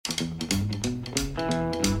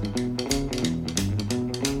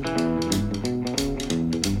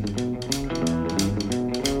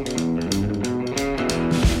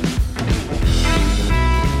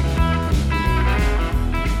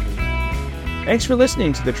Thanks for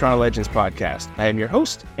listening to the Toronto Legends podcast. I am your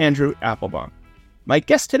host, Andrew Applebaum. My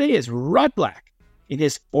guest today is Rod Black. In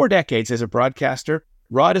his 4 decades as a broadcaster,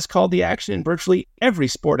 Rod has called the action in virtually every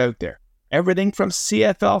sport out there. Everything from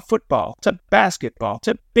CFL football, to basketball,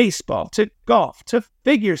 to baseball, to golf, to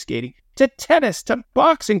figure skating, to tennis, to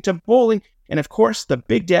boxing, to bowling, and of course, the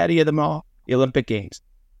big daddy of them all, the Olympic Games.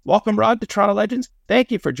 Welcome, Rod, to Toronto Legends.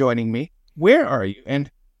 Thank you for joining me. Where are you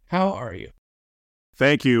and how are you?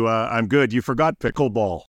 Thank you. I'm good. You forgot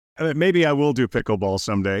pickleball. Maybe I will do pickleball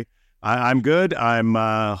someday. I'm good. I'm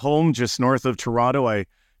home just north of Toronto. I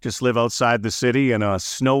just live outside the city on a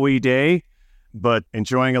snowy day, but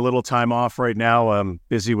enjoying a little time off right now. I'm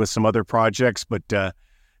busy with some other projects, but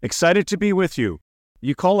excited to be with you.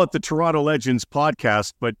 You call it the Toronto Legends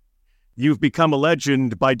podcast, but you've become a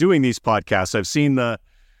legend by doing these podcasts. I've seen the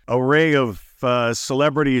array of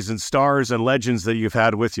celebrities and stars and legends that you've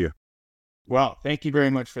had with you. Well, thank you very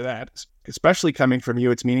much for that. Especially coming from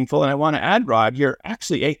you, it's meaningful. And I want to add, Rod, you're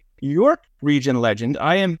actually a York region legend.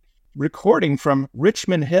 I am recording from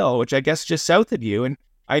Richmond Hill, which I guess just south of you. And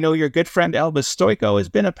I know your good friend Elvis Stoico has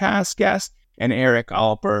been a past guest, and Eric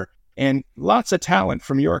Alper, and lots of talent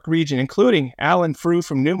from York region, including Alan Frew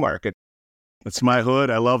from Newmarket. That's my hood.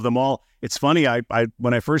 I love them all. It's funny. I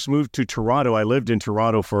when I first moved to Toronto, I lived in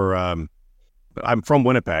Toronto for, I'm from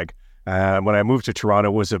Winnipeg. When I moved to Toronto,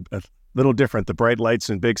 it was a little different, the bright lights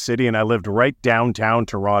in big city, and I lived right downtown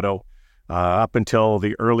Toronto up until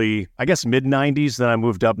the early, I guess, mid-90s. Then I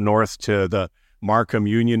moved up north to the Markham,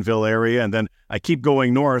 Unionville area, and then I keep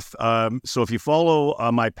going north. So if you follow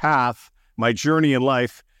my path, my journey in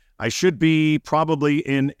life, I should be probably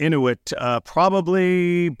in Inuit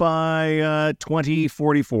probably by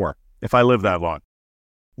 2044, if I live that long.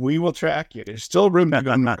 We will track you. There's still room to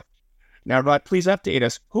go north. Now, Rod, please update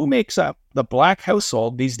us. Who makes up the Black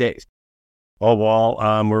household these days? Oh, well,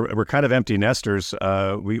 we're kind of empty nesters.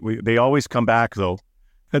 They always come back, though.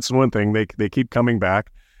 That's one thing. They keep coming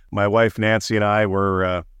back. My wife Nancy and I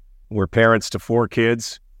were parents to 4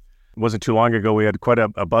 kids. It wasn't too long ago. We had quite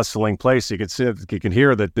a bustling place. You can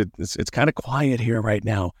hear that it's kind of quiet here right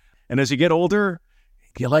now. And as you get older,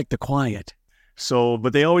 you like the quiet. So,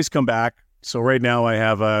 but they always come back. So right now I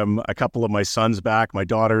have a couple of my sons back. My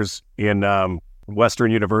daughter's in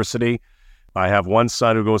Western University. I have one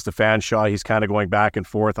son who goes to Fanshawe. He's kind of going back and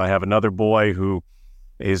forth. I have another boy who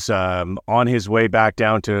is on his way back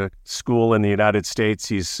down to school in the United States.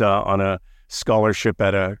 He's on a scholarship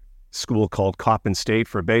at a school called Coppin State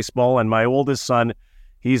for baseball. And my oldest son,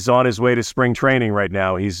 he's on his way to spring training right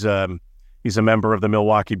now. He's a member of the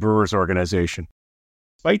Milwaukee Brewers organization.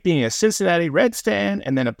 Despite being a Cincinnati Reds fan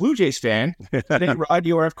and then a Blue Jays fan, today, Rod,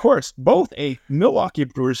 you are, of course, both a Milwaukee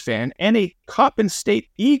Brewers fan and a Coppin State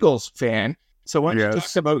Eagles fan. So why don't you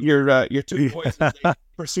talk about your 2 boys as they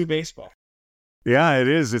pursue baseball? Yeah, it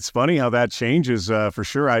is. It's funny how that changes for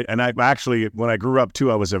sure. I actually, when I grew up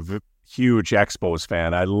too, I was a huge Expos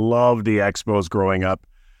fan. I loved the Expos growing up.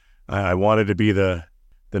 I wanted to be the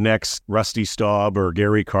next Rusty Staub or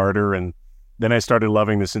Gary Carter, and then I started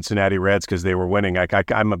loving the Cincinnati Reds because they were winning.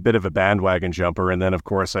 I'm a bit of a bandwagon jumper, and then of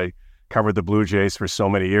course I covered the Blue Jays for so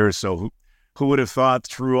many years. So who would have thought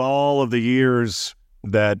through all of the years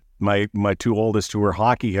that my 2 oldest, who were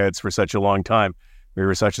hockey heads for such a long time, we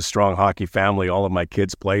were such a strong hockey family. All of my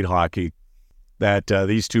kids played hockey. That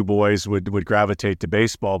these 2 boys would gravitate to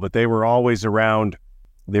baseball, but they were always around.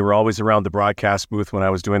 They were always around the broadcast booth when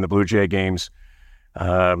I was doing the Blue Jay games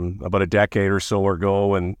about a decade or so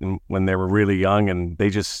ago, and when they were really young, and they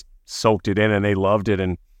just soaked it in and they loved it.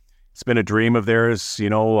 And it's been a dream of theirs,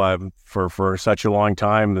 for such a long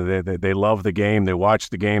time. They love the game. They watch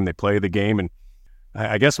the game. They play the game. And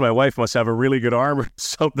I guess my wife must have a really good arm or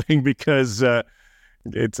something, because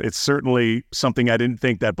it's certainly something I didn't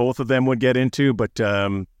think that both of them would get into. But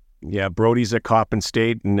Brody's at Coppin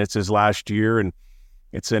State, and it's his last year, and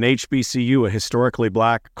it's an HBCU, a historically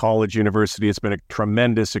Black college university. It's been a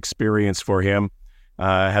tremendous experience for him.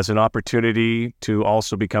 Has an opportunity to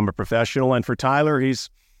also become a professional. And for Tyler, he's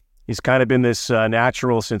kind of been this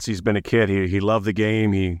natural since he's been a kid. He loved the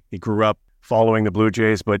game. He grew up following the Blue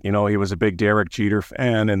Jays, but he was a big Derek Jeter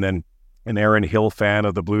fan, and then an Aaron Hill fan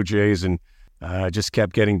of the Blue Jays, and just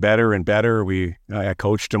kept getting better and better. I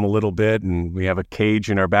coached him a little bit, and we have a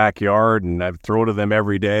cage in our backyard, and I throw to them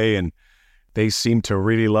every day, and they seem to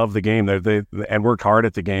really love the game. They worked hard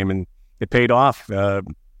at the game, and it paid off. A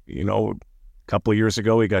couple of years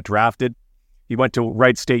ago, he got drafted. He went to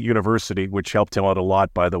Wright State University, which helped him out a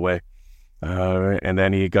lot, by the way. And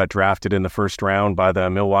then he got drafted in the first round by the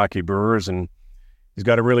Milwaukee Brewers, and he's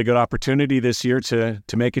got a really good opportunity this year to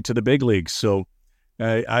make it to the big leagues. So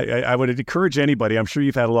I would encourage anybody. I'm sure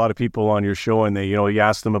you've had a lot of people on your show, and you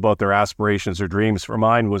ask them about their aspirations or dreams. For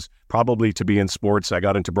mine was probably to be in sports. I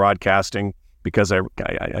got into broadcasting because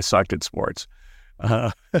I sucked at sports.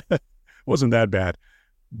 Wasn't that bad,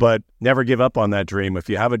 but never give up on that dream. If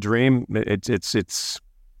you have a dream, it's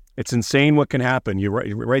insane what can happen. You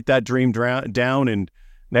write that dream down, and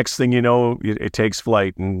next thing you know, it takes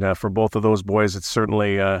flight. And for both of those boys, it's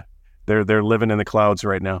certainly they're living in the clouds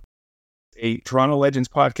right now. A Toronto Legends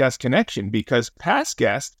podcast connection, because past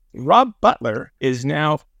guest Rob Butler is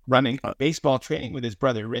now running baseball training with his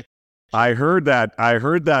brother Rich. I heard that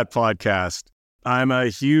podcast. I'm a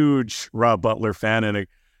huge Rob Butler fan, and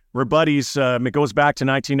we're buddies. It goes back to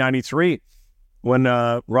 1993 when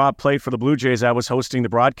Rob played for the Blue Jays. I was hosting the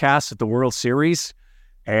broadcast at the World Series,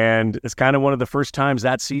 and it's kind of one of the first times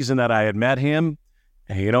that season that I had met him.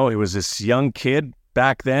 And, he was this young kid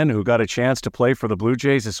back then who got a chance to play for the Blue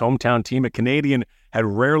Jays, his hometown team. A Canadian, had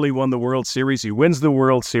rarely won the World Series. He wins the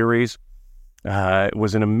World Series. It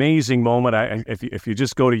was an amazing moment. If you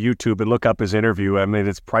just go to YouTube and look up his interview, I mean,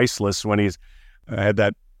 it's priceless. When he's had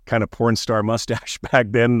that kind of porn star mustache back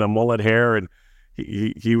then, the mullet hair, and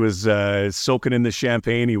he was soaking in the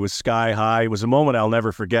champagne. He was sky high. It was a moment I'll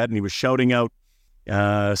never forget, and he was shouting out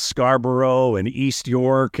Scarborough and East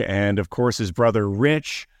York, and of course his brother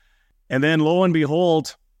Rich. And then lo and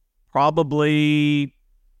behold, probably,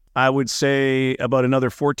 I would say about another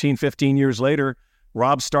 14, 15 years later,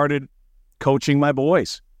 Rob started coaching my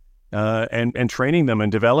boys and training them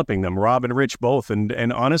and developing them, Rob and Rich both.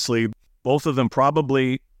 And honestly, both of them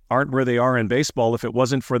probably aren't where they are in baseball if it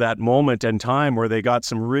wasn't for that moment and time where they got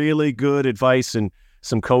some really good advice and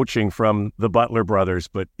some coaching from the Butler brothers.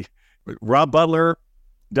 But Rob Butler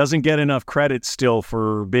doesn't get enough credit still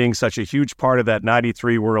for being such a huge part of that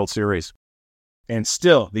 93 World Series. And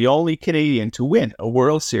still the only Canadian to win a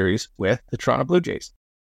World Series with the Toronto Blue Jays.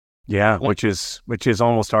 Yeah, which is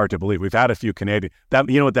almost hard to believe. We've had a few Canadian.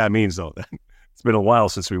 You know what that means, though? It's been a while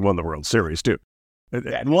since we won the World Series, too.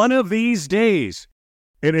 One of these days,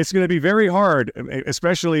 and it's going to be very hard,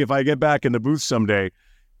 especially if I get back in the booth someday,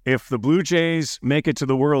 if the Blue Jays make it to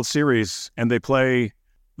the World Series and they play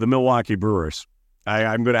the Milwaukee Brewers.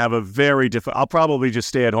 I'm going to have a very difficult... I'll probably just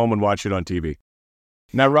stay at home and watch it on TV.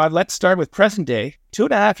 Now, Rod, let's start with present day.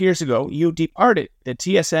 2.5 years ago, you departed the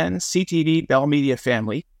TSN, CTV, Bell Media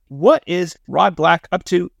family. What is Rod Black up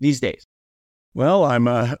to these days? Well,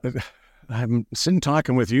 I'm sitting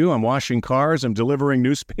talking with you. I'm washing cars. I'm delivering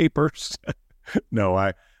newspapers. No,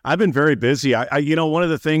 I've been very busy. One of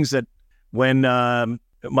the things that when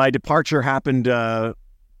my departure happened, I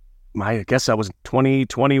guess I was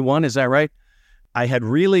 2021, is that right? I had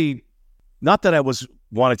really, not that I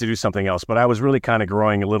wanted to do something else, but I was really kind of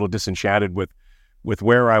growing a little disenchanted with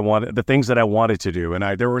where I wanted, the things that I wanted to do.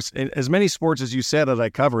 And there was as many sports as you said that I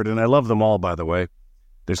covered, and I love them all, by the way.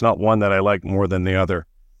 There's not one that I like more than the other.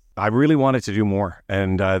 I really wanted to do more,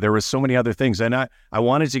 and there was so many other things. And I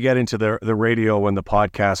wanted to get into the radio and the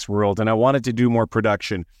podcast world, and I wanted to do more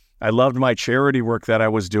production. I loved my charity work that I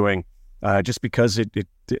was doing, just because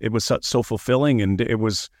it was so fulfilling, and it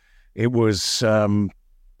was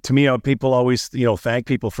to me, people always thank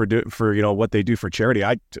people for what they do for charity.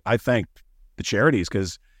 I thank the charities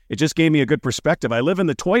because it just gave me a good perspective. I live in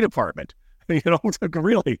the toy department,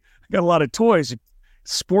 really. I got a lot of toys.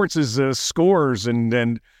 Sports is scores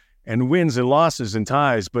and wins and losses and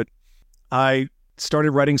ties. But I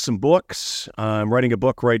started writing some books. I'm writing a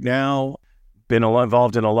book right now. Been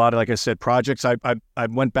involved in a lot of, like I said, projects. I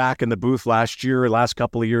went back in the booth last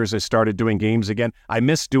couple of years. I started doing games again. I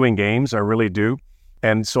miss doing games. I really do.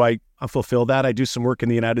 And so I fulfill that. I do some work in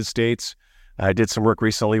the United States. I did some work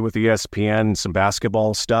recently with ESPN, some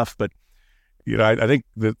basketball stuff. But I think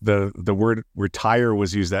the word retire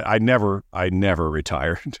was used. That I never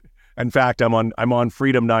retired. In fact, I'm on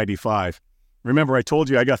Freedom 95. Remember, I told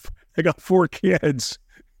you I got 4 kids,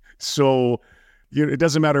 so it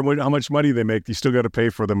doesn't matter how much money they make. You still got to pay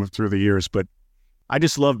for them through the years. But I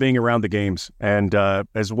just love being around the games, and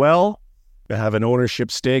as well, I have a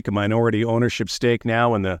minority ownership stake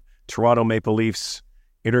now in the Toronto Maple Leafs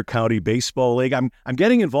Intercounty Baseball League. I'm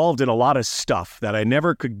getting involved in a lot of stuff that I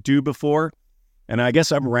never could do before. And I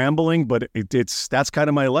guess I'm rambling, but that's kind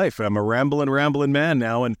of my life. I'm a rambling man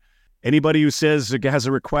now. And anybody who says has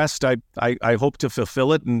a request, I hope to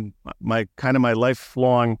fulfill it. And my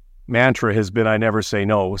lifelong mantra has been, I never say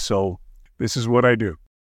no. So this is what I do.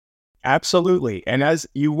 Absolutely. And as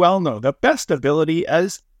you well know, the best ability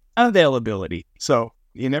is availability. So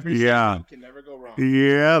you can never go wrong.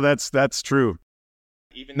 Yeah, that's true.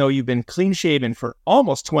 Even though you've been clean shaven for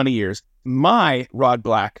almost 20 years, my Rod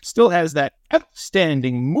Black still has that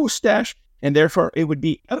outstanding mustache and therefore it would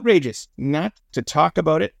be outrageous not to talk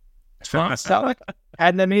about it. Tom Selleck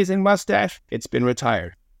had an amazing mustache. It's been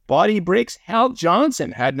retired. Body Breaks, Hal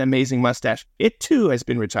Johnson had an amazing mustache. It too has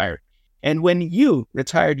been retired. And when you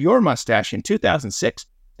retired your mustache in 2006,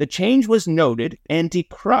 the change was noted and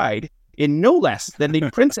decried in no less than the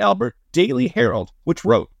Prince Albert Daily Herald, which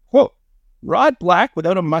wrote, quote, Rod Black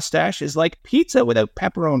without a mustache is like pizza without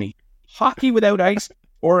pepperoni, hockey without ice,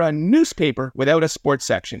 or a newspaper without a sports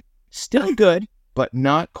section. Still good, but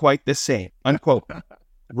not quite the same, unquote.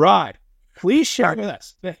 Rod, please share with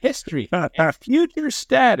us the history and future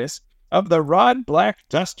status of the Rod Black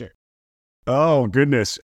Duster. Oh,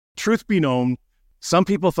 goodness. Truth be known, some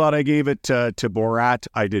people thought I gave it to Borat.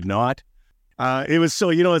 I did not. It was so,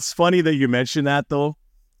 it's funny that you mentioned that, though.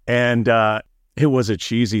 And it was a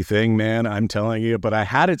cheesy thing, man, I'm telling you. But I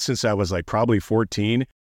had it since I was like probably 14.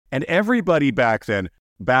 And everybody back then,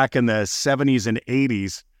 back in the 70s and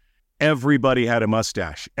 80s, everybody had a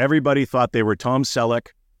mustache. Everybody thought they were Tom Selleck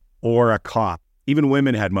or a cop. Even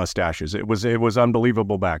women had mustaches. It was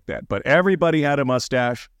unbelievable back then. But everybody had a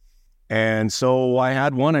mustache. And so I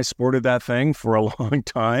had one. I sported that thing for a long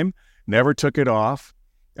time. Never took it off.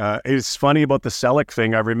 It's funny about the Selleck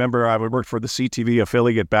thing. I remember I worked for the CTV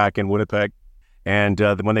affiliate back in Winnipeg. And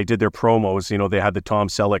when they did their promos, they had the Tom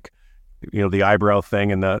Selleck, the eyebrow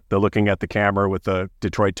thing and the looking at the camera with the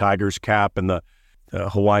Detroit Tigers cap and the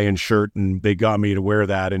Hawaiian shirt. And they got me to wear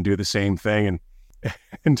that and do the same thing.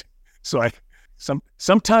 And so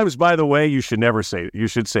sometimes, by the way, you should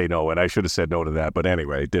say no. And I should have said no to that. But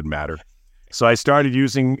anyway, it didn't matter. So I started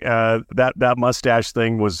using that mustache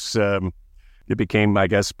thing was, it became, I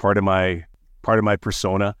guess, part of my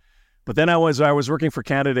persona. But then I was working for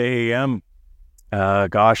Canada AM, in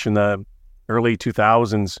the early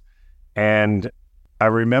 2000s. And I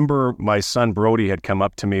remember my son Brody had come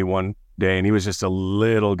up to me one day, and he was just a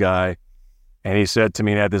little guy. And he said to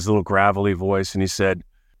me, and he had this little gravelly voice, and he said,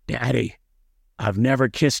 Daddy, I've never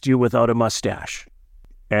kissed you without a mustache.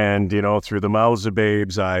 And, through the mouths of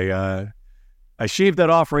babes, I shaved that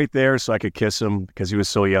off right there so I could kiss him because he was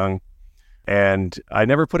so young. And I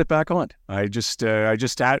never put it back on. I just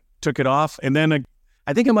took it off. And then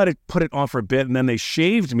I think I might have put it on for a bit. And then they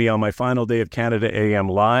shaved me on my final day of Canada AM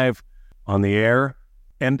Live on the air.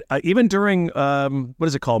 And even during, what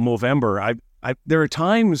is it called, Movember, there are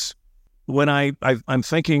times when I'm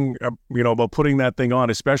thinking, about putting that thing on,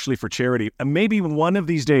 especially for charity. And maybe one of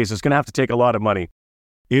these days, it's going to have to take a lot of money.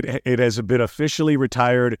 It has been officially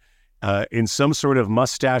retired in some sort of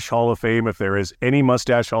mustache hall of fame, if there is any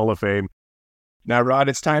mustache hall of fame. Now, Rod,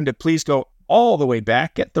 it's time to please go all the way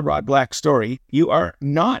back at the Rod Black story. You are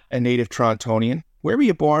not a native Torontonian. Where were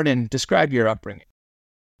you born, and describe your upbringing?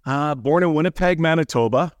 Born in Winnipeg,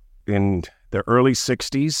 Manitoba in the early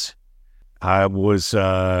 60s. I was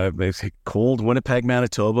cold Winnipeg,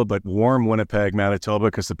 Manitoba, but warm Winnipeg, Manitoba,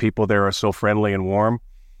 because the people there are so friendly and warm.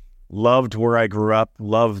 Loved where I grew up,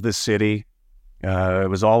 loved the city. It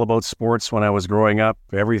was all about sports when I was growing up.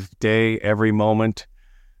 Every day, every moment,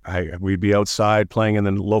 we'd be outside playing in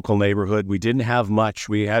the local neighborhood. We didn't have much.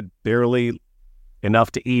 We had barely enough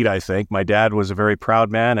to eat, I think. My dad was a very proud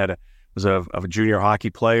man, was a junior hockey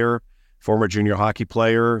player, former junior hockey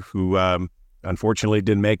player who unfortunately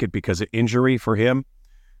didn't make it because of injury for him.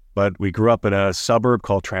 But we grew up in a suburb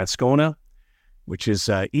called Transcona, which is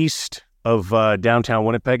east of downtown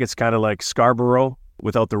Winnipeg. It's kind of like Scarborough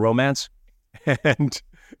without the romance. And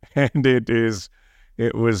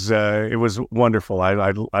it was wonderful.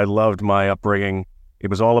 I loved my upbringing. It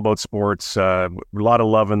was all about sports, a lot of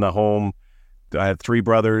love in the home. I had 3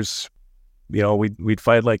 brothers. We'd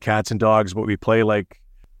fight like cats and dogs, but we play like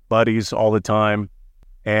buddies all the time,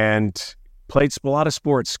 and played a lot of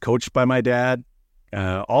sports, coached by my dad.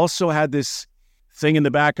 Also had this thing in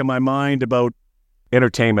the back of my mind about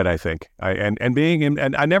entertainment, I think.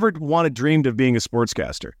 And I never dreamed of being a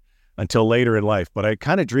sportscaster until later in life, but I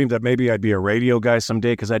kind of dreamed that maybe I'd be a radio guy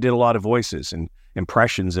someday because I did a lot of voices and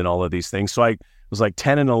impressions and all of these things. So I was like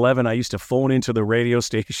 10 and 11. I used to phone into the radio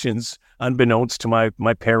stations unbeknownst to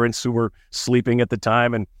my parents who were sleeping at the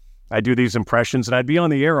time, and I'd do these impressions, and I'd be on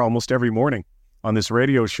the air almost every morning on this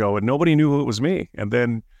radio show, and nobody knew who it was me. And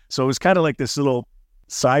then, so it was kind of like this little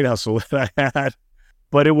side hustle that I had,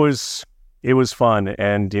 but it was fun.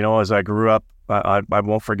 And, as I grew up, I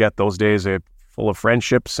won't forget those days. Full of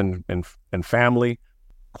friendships and family,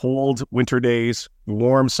 cold winter days,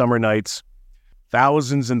 warm summer nights,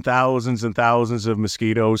 thousands and thousands and thousands of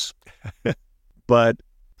mosquitoes, but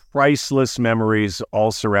priceless memories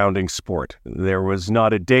all surrounding sport. There was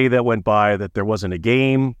not a day that went by that there wasn't a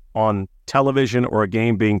game on television or a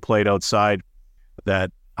game being played outside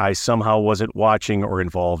that I somehow wasn't watching or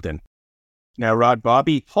involved in. Now, Rod,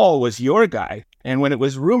 Bobby Hull was your guy, and when it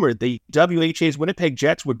was rumored the WHA's Winnipeg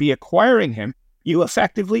Jets would be acquiring him, you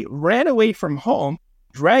effectively ran away from home,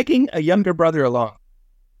 dragging a younger brother along.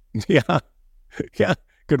 Yeah.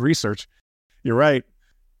 Good research. You're right.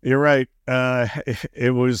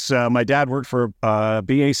 It was my dad worked for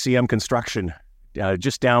BACM Construction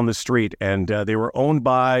just down the street, and they were owned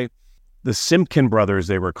by the Simpkin brothers,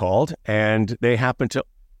 they were called, and they happened to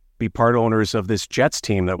be part owners of this Jets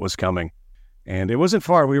team that was coming. And it wasn't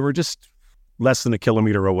far. We were just less than a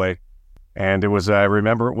kilometer away. And it was, I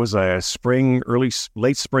remember it was a late spring,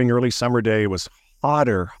 early summer day. It was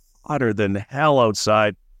hotter than hell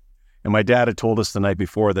outside. And my dad had told us the night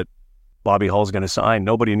before that Bobby Hull's going to sign.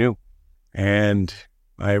 Nobody knew. And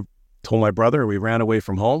I told my brother, we ran away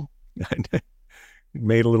from home,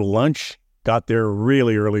 made a little lunch, got there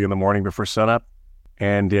really early in the morning before sunup.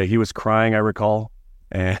 And he was crying, I recall.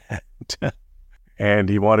 And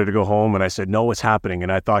he wanted to go home. And I said, no, it's happening.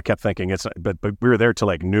 And I kept thinking, but we were there till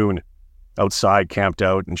like noon outside, camped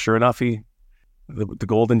out. And sure enough, the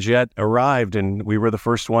Golden Jet arrived, and we were the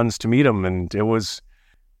first ones to meet him. And it was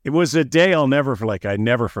a day I never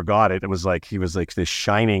forgot it. It was like, he was like this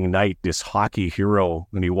shining knight, this hockey hero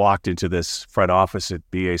when he walked into this front office at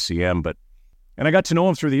BACM. And I got to know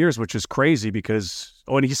him through the years, which is crazy because,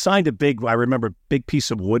 and he signed a big piece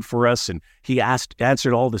of wood for us. And he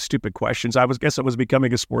answered all the stupid questions. I was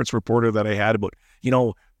becoming a sports reporter that I had about,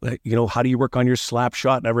 how do you work on your slap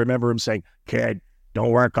shot? And I remember him saying, kid, don't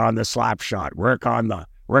work on the slap shot, work on the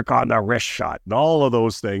wrist shot and all of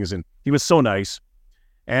those things. And he was so nice.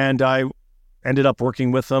 And I ended up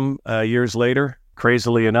working with him years later,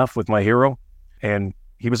 crazily enough, with my hero. And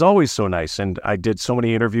he was always so nice. And I did so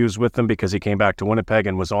many interviews with him because he came back to Winnipeg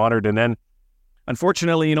and was honored. And then,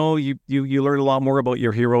 unfortunately, you learn a lot more about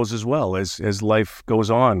your heroes as well as life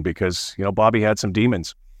goes on, because, Bobby had some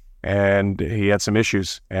demons and he had some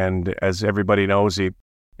issues. And as everybody knows,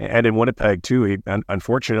 and in Winnipeg too,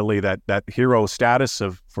 unfortunately, that hero status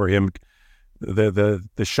for him, the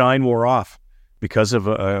shine wore off because of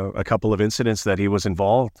a couple of incidents that he was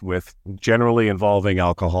involved with, generally involving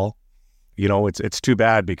alcohol. It's too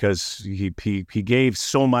bad because he gave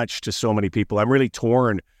so much to so many people. I'm really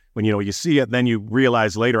torn when, you see it, then you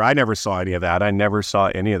realize later, I never saw any of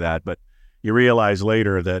that. But you realize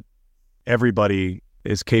later that everybody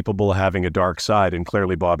is capable of having a dark side, and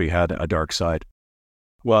clearly Bobby had a dark side.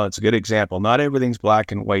 Well, it's a good example. Not everything's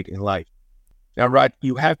black and white in life. Now, Rod,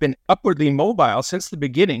 you have been upwardly mobile since the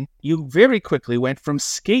beginning. You very quickly went from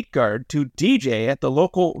skate guard to DJ at the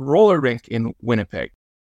local roller rink in Winnipeg.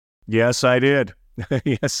 Yes, I did.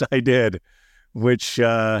 Which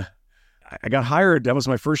I got hired. That was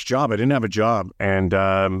my first job. I didn't have a job. And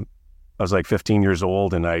I was like 15 years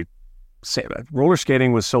old, and roller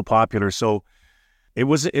skating was so popular. So it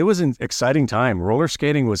was an exciting time. Roller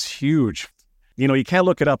skating was huge. You can't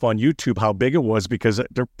look it up on YouTube how big it was because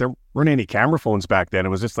there weren't any camera phones back then. It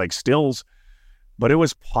was just like stills, but it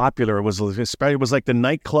was popular. It was like the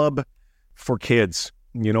nightclub for kids,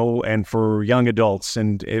 and for young adults.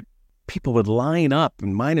 And people would line up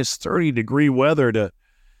in minus 30-degree weather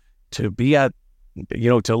to be at,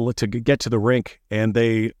 to get to the rink, and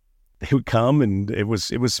they would come, and it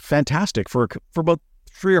was fantastic for about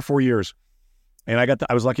 3 or 4 years. And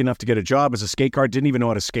I was lucky enough to get a job as a skate guard. Didn't even know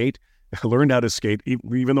how to skate. I learned how to skate,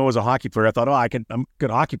 even though I was a hockey player. I thought, I'm a good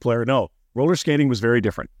hockey player. No, roller skating was very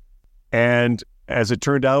different. And as it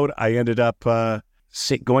turned out, I ended up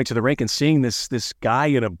going to the rink and seeing this guy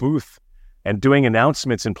in a booth and doing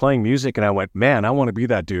announcements and playing music. And I went, man, I want to be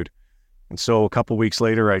that dude. And so a couple weeks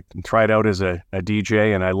later, I tried out as a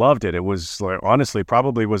DJ, and I loved it. It was honestly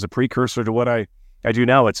probably was a precursor to what I do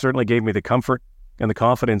now. It certainly gave me the comfort and the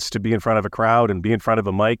confidence to be in front of a crowd and be in front of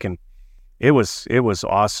a mic. And it was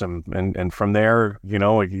awesome. And from there,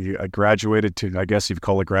 I graduated to, I guess you'd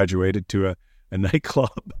call it graduated to a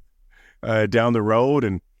nightclub down the road,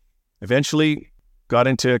 and eventually got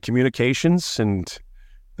into communications, and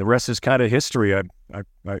the rest is kind of history.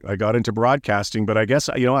 I got into broadcasting, but I guess,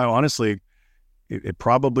 I honestly, it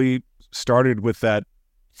probably started with that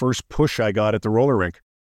first push I got at the roller rink.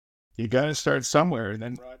 You got to start somewhere. And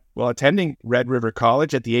then, well, attending Red River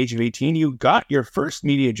College at the age of 18, you got your first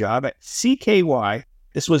media job at CKY.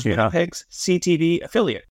 This was Winnipeg's CTV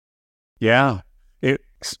affiliate. Yeah. It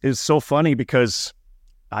is so funny because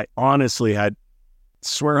I honestly had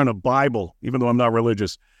swear on a Bible, even though I'm not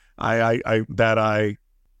religious, I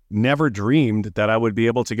never dreamed that I would be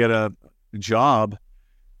able to get a job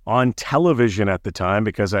on television at the time,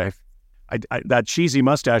 because I that cheesy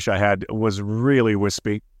mustache I had was really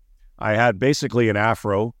wispy. I had basically an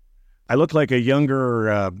afro. I looked like a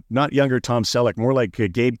younger, not younger Tom Selleck, more like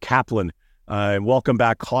Gabe Kaplan Welcome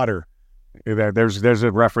Back, Kotter. There's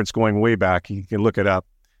a reference going way back. You can look it up.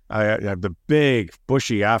 I have the big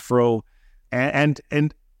bushy afro, and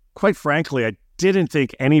quite frankly, I didn't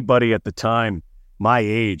think anybody at the time my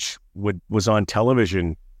age was on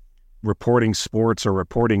television reporting sports or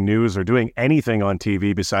reporting news or doing anything on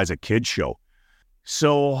TV besides a kids show.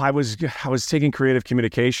 So I was taking creative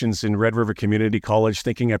communications in Red River Community College,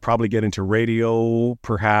 thinking I'd probably get into radio,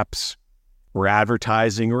 perhaps, or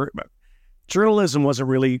advertising, or journalism wasn't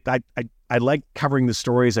really. I liked covering the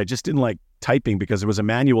stories. I just didn't like typing because there was a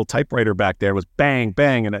manual typewriter back there. It was bang,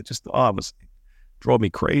 bang, and it drove me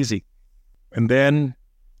crazy. And then,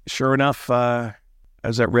 sure enough, I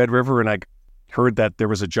was at Red River and I heard that there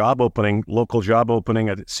was a local job opening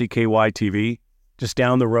at CKY TV, just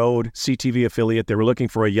down the road, CTV affiliate. They were looking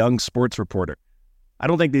for a young sports reporter. I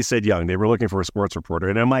don't think they said young. They were looking for a sports reporter.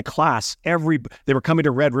 And in my class, they were coming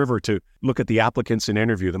to Red River to look at the applicants and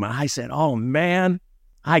interview them. And I said, oh man,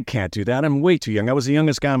 I can't do that. I'm way too young. I was the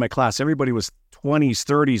youngest guy in my class. Everybody was 20s,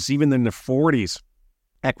 30s, even in their 40s.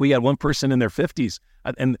 Heck, we had one person in their 50s.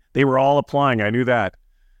 And they were all applying. I knew that.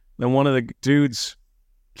 Then one of the dudes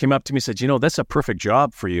came up to me and said, that's a perfect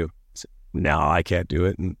job for you. I said, no, I can't do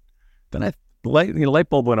it. And then the light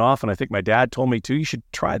bulb went off, and I think my dad told me too, you should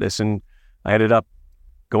try this. And I ended up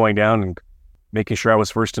going down and making sure I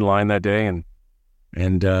was first in line that day.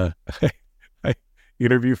 And I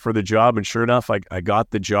interviewed for the job, and sure enough, I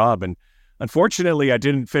got the job. And unfortunately, I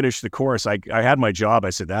didn't finish the course. I had my job.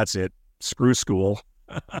 I said, that's it. Screw school.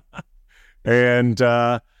 And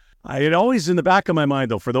I had always in the back of my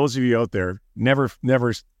mind, though, for those of you out there, never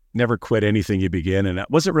quit anything you begin. And it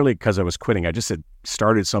wasn't really because I was quitting. I just had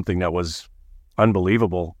started something that was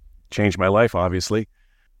unbelievable, changed my life, obviously.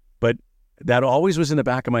 But that always was in the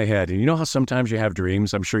back of my head. And you know how sometimes you have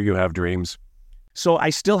dreams? I'm sure you have dreams. So I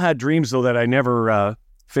still had dreams, though, that I never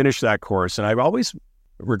finished that course. And I've always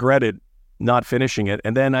regretted not finishing it.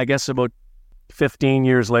 And then I guess about 15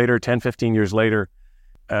 years later,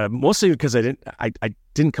 mostly because I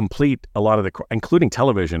didn't complete a lot of including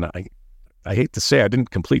television. I hate to say I didn't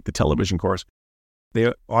complete the television course.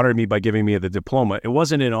 They honored me by giving me the diploma. It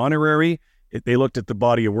wasn't an honorary. They looked at the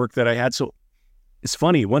body of work that I had. So it's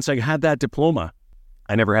funny, once I had that diploma,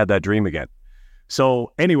 I never had that dream again.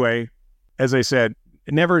 So anyway, as I said,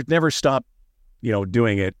 never stop,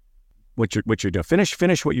 doing it, what you're doing.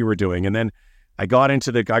 Finish what you were doing. And then I got it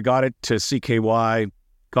to CKY,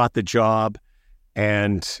 got the job,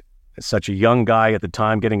 and such a young guy at the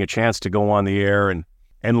time getting a chance to go on the air and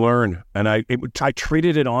learn. And I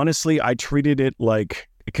treated it, honestly, like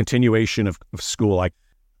a continuation of school.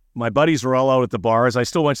 My buddies were all out at the bars. I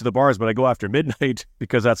still went to the bars, but I go after midnight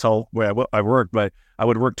because that's how I worked. But I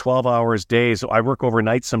would work 12 hours days. So I work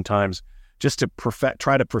overnight sometimes just to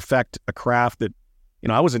try to perfect a craft that,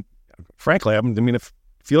 I wasn't, frankly, if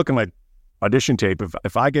you look at my audition tape,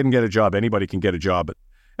 if I can get a job, anybody can get a job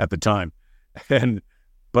at the time.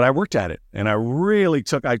 But I worked at it, and I really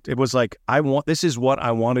it was like, this is what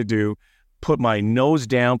I want to do, put my nose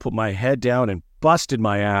down, put my head down, and busted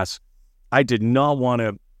my ass. I did not want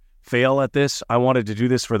to fail at this. I wanted to do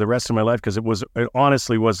this for the rest of my life because it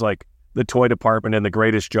honestly was like the toy department and the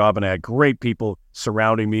greatest job. And I had great people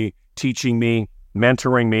surrounding me, teaching me,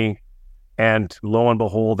 mentoring me. And lo and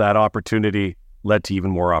behold, that opportunity led to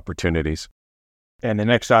even more opportunities. And the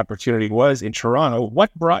next opportunity was in Toronto.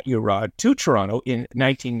 What brought you, Rod, to Toronto in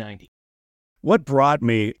 1990? What brought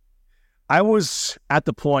me? I was at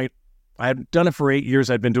the point, I had done it for 8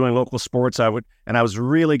 years. I'd been doing local sports. I was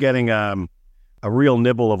really getting a real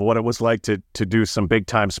nibble of what it was like to do some big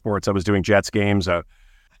time sports. I was doing Jets games.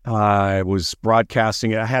 I was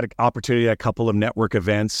broadcasting. I had an opportunity at a couple of network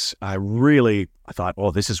events. I thought,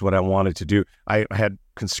 oh, this is what I wanted to do. I had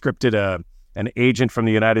conscripted an agent from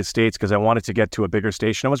the United States because I wanted to get to a bigger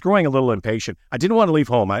station. I was growing a little impatient. I didn't want to leave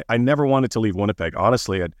home. I never wanted to leave Winnipeg.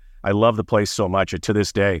 Honestly, I love the place so much. And to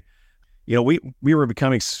this day, we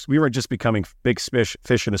were just becoming big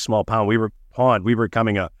fish in a small pond. We were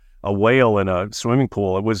becoming a whale in a swimming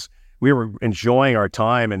pool. We were enjoying our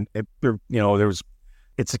time, and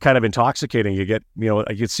it's kind of intoxicating. You get, you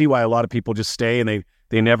can see why a lot of people just stay and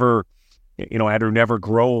they never, either never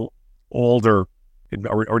grow older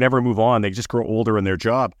or never move on. They just grow older in their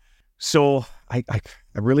job. So I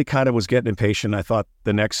really kind of was getting impatient. I thought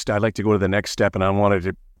I'd like to go to the next step, and I wanted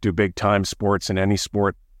to do big time sports in any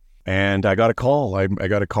sport. And I got a call. I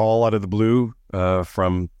got a call out of the blue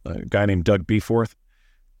from a guy named Doug Beforth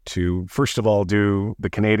to, first of all, do the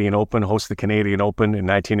Canadian Open, host the Canadian Open in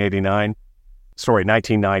 1989. Sorry,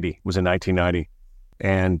 1990. It was in 1990.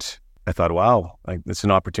 And I thought, wow, it's an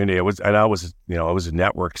opportunity. It was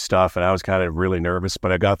network stuff, and I was kind of really nervous,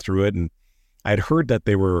 but I got through it. And I had heard that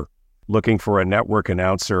they were looking for a network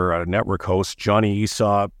announcer, a network host. Johnny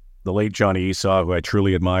Esau, the late Johnny Esau, who I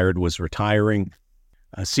truly admired, was retiring.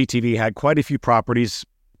 CTV had quite a few properties,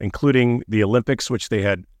 including the Olympics, which they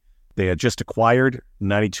had just acquired,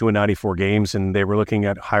 92 and 94 games, and they were looking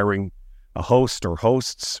at hiring a host or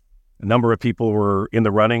hosts. A number of people were in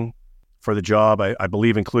the running for the job, I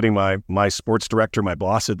believe, including my sports director, my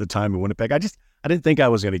boss at the time in Winnipeg. I didn't think I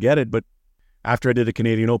was going to get it, but after I did the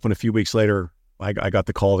Canadian Open a few weeks later, I got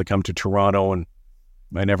the call to come to Toronto, and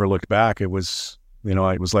I never looked back. It was,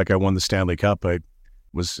 it was like I won the Stanley Cup. It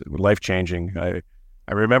was life-changing.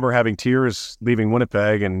 I remember having tears leaving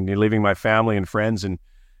Winnipeg and leaving my family and friends. And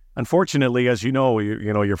unfortunately, as you know,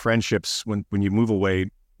 your friendships when you move away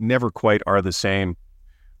never quite are the same.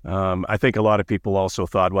 I think a lot of people also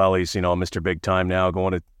thought, well, he's, Mr. Big Time now,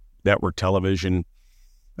 going to network television.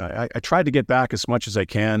 I tried to get back as much as I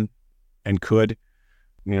can and could.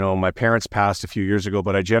 My parents passed a few years ago,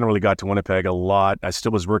 but I generally got to Winnipeg a lot. I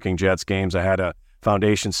still was working Jets games. I had a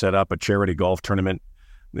foundation set up, a charity golf tournament.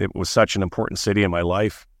 It was such an important city in my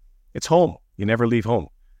life. It's home. You never leave home.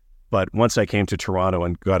 But once I came to Toronto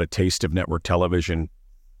and got a taste of network television,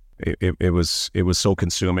 it was so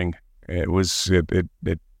consuming.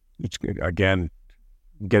 Again,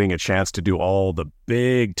 getting a chance to do all the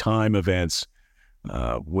big time events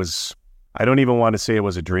was, I don't even want to say it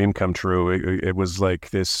was a dream come true. It was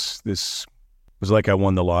like this was like I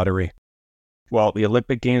won the lottery. Well, the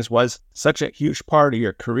Olympic Games was such a huge part of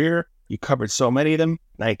your career. You covered so many of them.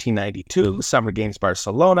 1992, Summer Games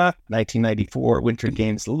Barcelona. 1994, Winter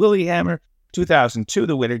Games Lillehammer. 2002,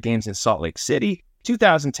 the Winter Games in Salt Lake City.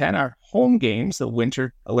 2010, our home games, the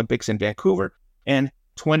Winter Olympics in Vancouver. And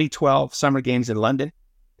 2012, Summer Games in London.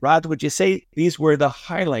 Rod, would you say these were the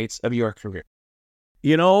highlights of your career?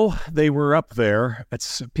 They were up there.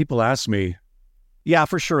 People ask me, yeah,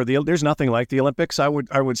 for sure. There's nothing like the Olympics. I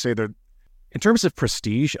would say that in terms of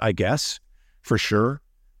prestige, I guess, for sure.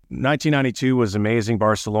 1992 was amazing.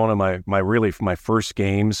 Barcelona, my first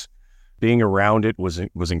games, being around it was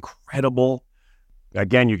incredible.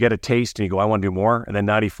 Again, you get a taste and you go, I want to do more. And then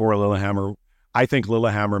 94 Lillehammer. I think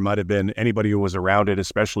Lillehammer might have been anybody who was around it,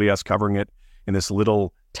 especially us covering it in this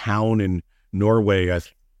little town in Norway. I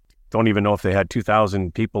don't even know if they had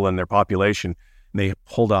 2,000 people in their population. And they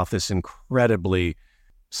pulled off this incredibly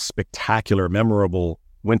spectacular, memorable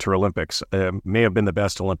Winter Olympics. May have been the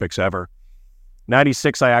best Olympics ever.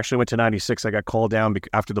 96, I actually went to 96. I got called down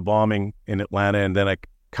after the bombing in Atlanta, and then I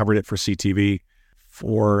covered it for CTV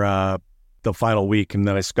for the final week. And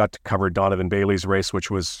then I got to cover Donovan Bailey's race, which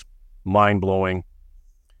was mind-blowing.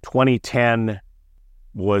 2010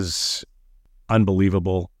 was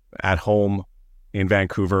unbelievable at home in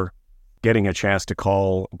Vancouver, getting a chance to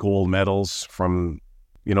call gold medals from,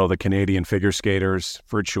 the Canadian figure skaters,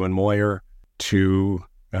 Virtue and Moyer, to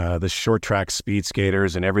the short track speed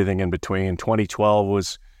skaters and everything in between.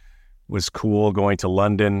 2012 was cool. Going to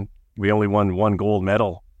London, we only won one gold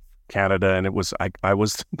medal, Canada, and it was I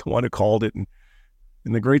was the one who called it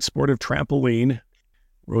in the great sport of trampoline,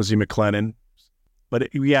 Rosie McLennan.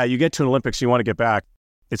 But yeah, you get to an Olympics, you want to get back.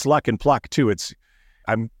 It's luck and pluck too.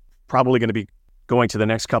 I'm probably going to be going to the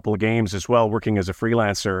next couple of games as well, working as a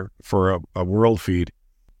freelancer for a world feed.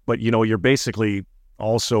 But you're basically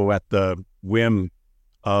also at the whim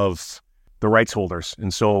of the rights holders.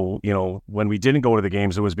 And so, when we didn't go to the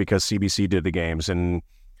games, it was because CBC did the games. And,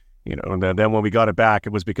 and then when we got it back,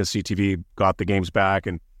 it was because CTV got the games back.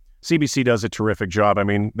 And CBC does a terrific job. I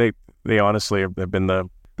mean, they honestly have been the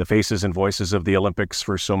faces and voices of the Olympics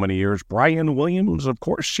for so many years. Brian Williams, of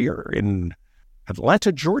course, here in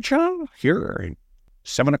Atlanta, Georgia, here at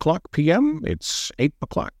 7:00 p.m. It's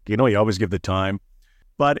 8:00. You always give the time.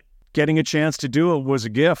 But getting a chance to do it was a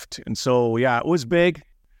gift. And so, yeah, it was big.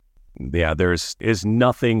 Yeah, is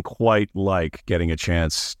nothing quite like getting a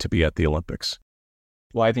chance to be at the Olympics.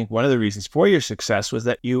 Well, I think one of the reasons for your success was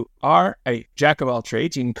that you are a jack of all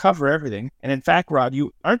trades. You can cover everything. And in fact, Rod,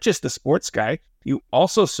 you aren't just the sports guy. You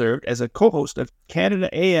also served as a co-host of Canada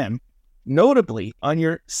AM, notably on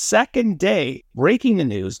your second day breaking the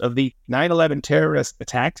news of the 9/11 terrorist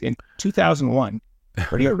attacks in 2001.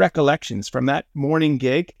 What are your recollections from that morning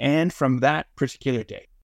gig and from that particular day?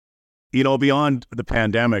 Beyond the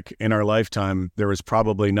pandemic in our lifetime, there was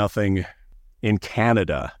probably nothing in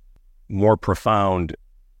Canada more profound,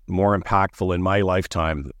 more impactful in my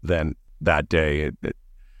lifetime than that day.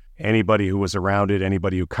 Anybody who was around it,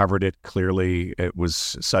 anybody who covered it, clearly it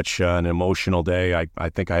was such an emotional day. I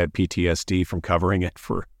think I had PTSD from covering it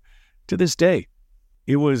to this day.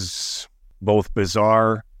 It was both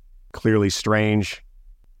bizarre, clearly strange,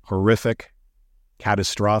 horrific,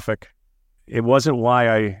 catastrophic. it wasn't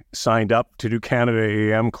why I signed up to do Canada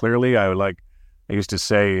AM. Clearly, I used to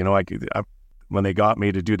say, you know, when they got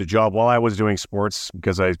me to do the job while I was doing sports,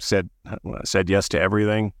 because I said yes to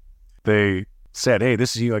everything, they said, hey,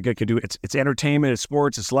 this is, you know, I can do it's entertainment, it's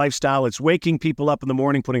sports, it's lifestyle, it's waking people up in the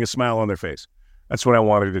morning, putting a smile on their face. That's what I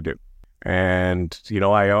wanted to do. And, you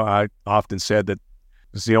know, I often said that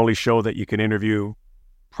it's the only show that you can interview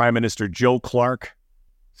Prime Minister Joe Clark,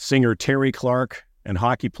 singer Terry Clark, and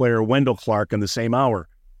hockey player Wendell Clark in the same hour.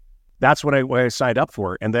 That's what I signed up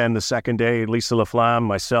for. And then the second day, Lisa LaFlamme,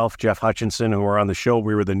 myself, Jeff Hutchinson, who were on the show,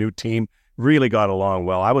 we were the new team, really got along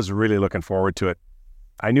well. I was really looking forward to it.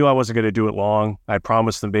 I knew I wasn't going to do it long. I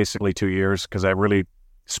promised them basically 2 years because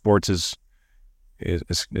sports is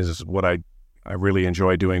what I really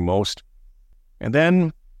enjoy doing most. And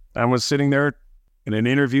then I was sitting there in an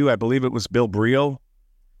interview. I believe it was Bill Brio,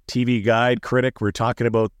 TV guide, critic. We were talking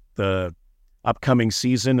about the upcoming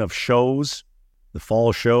season of shows, the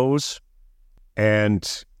fall shows. And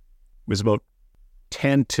it was about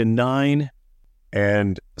 10 to 9.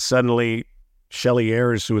 And suddenly Shelley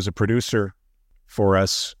Ayres, who was a producer for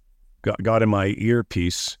us, got in my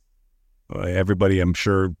earpiece. Everybody, I'm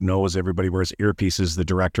sure, knows everybody wears earpieces. The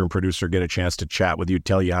director and producer get a chance to chat with you,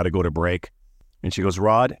 tell you how to go to break. And she goes,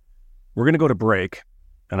 Rod, we're going to go to break.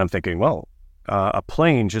 And I'm thinking, well, a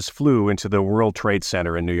plane just flew into the World Trade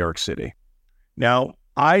Center in New York City. Now,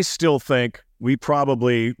 I still think we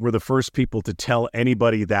probably were the first people to tell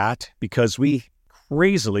anybody that, because we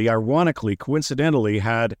crazily, ironically, coincidentally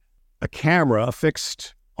had a camera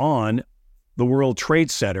fixed on the World Trade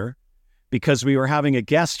Center because we were having a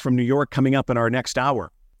guest from New York coming up in our next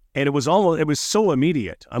hour. And it was so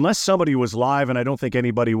immediate. Unless somebody was live, and I don't think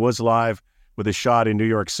anybody was live with a shot in New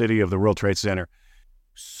York City of the World Trade Center.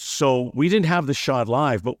 So we didn't have the shot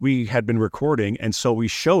live, but we had been recording, and so we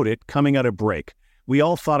showed it coming out of break. We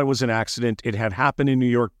all thought it was an accident. It had happened in New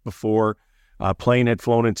York before. A plane had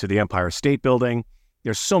flown into the Empire State Building.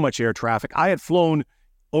 There's so much air traffic. I had flown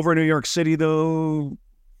over New York City, though,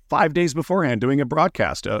 5 days beforehand doing a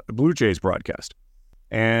broadcast, a Blue Jays broadcast.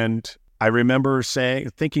 And I remember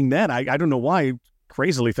thinking then, I don't know why,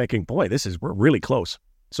 crazily thinking, boy, we're really close.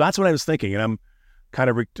 So that's what I was thinking. And I'm kind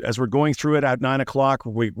of, as we're going through it at 9 o'clock,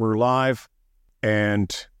 we're live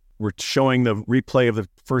and we're showing the replay of the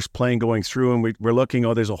first plane going through, and we're looking,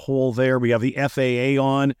 there's a hole there. We have the FAA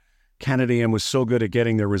on. Canada AM was so good at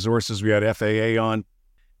getting their resources. We had FAA on,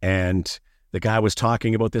 and the guy was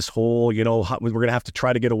talking about this whole, we're going to have to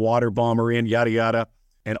try to get a water bomber in, yada, yada.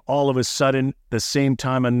 And all of a sudden, the same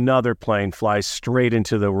time, another plane flies straight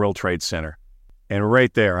into the World Trade Center. And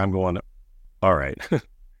right there, I'm going, all right,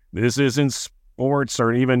 this isn't sports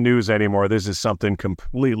or even news anymore. This is something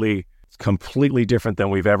completely different than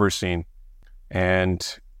we've ever seen. And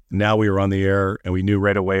now we were on the air, and we knew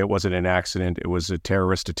right away it wasn't an accident. It was a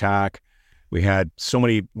terrorist attack. We had so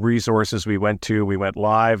many resources we went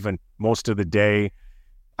live, and most of the day,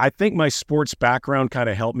 I think my sports background kind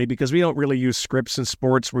of helped me because we don't really use scripts in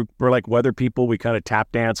sports. We're like weather people. We kind of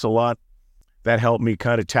tap dance a lot. That helped me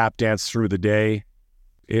kind of tap dance through the day.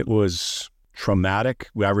 It was traumatic.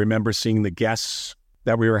 I remember seeing the guests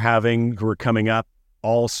that we were having who were coming up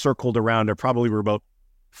all circled around. There probably were about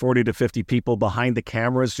 40 to 50 people behind the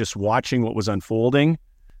cameras just watching what was unfolding.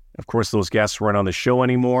 Of course, those guests weren't on the show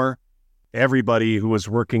anymore. Everybody who was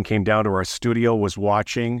working came down to our studio, was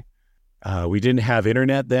watching. We didn't have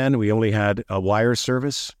internet then. We only had a wire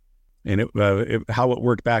service. And how it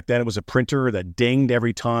worked back then, it was a printer that dinged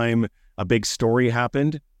every time a big story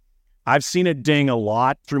happened. I've seen it ding a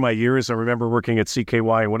lot through my years. I remember working at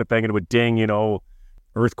CKY in Winnipeg, and it would ding,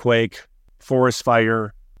 earthquake, forest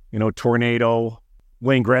fire, tornado,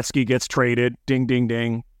 Wayne Gretzky gets traded, ding, ding,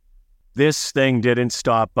 ding. This thing didn't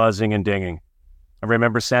stop buzzing and dinging. I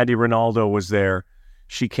remember Sandy Ronaldo was there.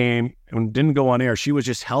 She came and didn't go on air. She was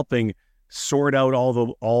just helping sort out all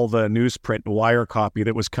the newsprint wire copy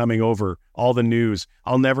that was coming over, all the news.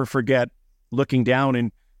 I'll never forget looking down,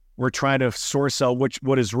 and we're trying to source out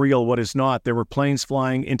what is real, what is not. There were planes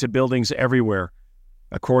flying into buildings everywhere,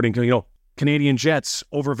 according to, Canadian jets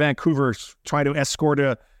over Vancouver trying to escort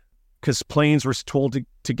because planes were told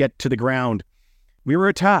to get to the ground. We were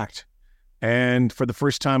attacked, and for the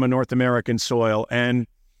first time on North American soil, and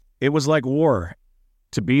it was like war.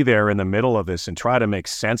 To be there in the middle of this and try to make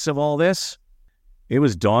sense of all this, it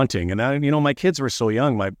was daunting. And my kids were so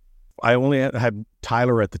young. I only had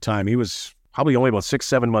Tyler at the time. He was probably only about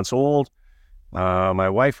 6-7 months old. My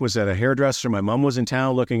wife was at a hairdresser. My mom was in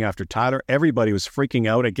town looking after Tyler. Everybody was freaking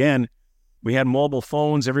out. Again, we had mobile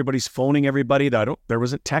phones. Everybody's phoning everybody. There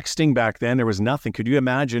wasn't texting back then. There was nothing. Could you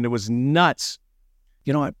imagine? It was nuts.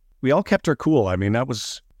 We all kept our cool. I mean, that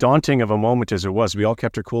was daunting of a moment as it was, we all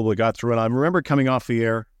kept her cool. We got through it. I remember coming off the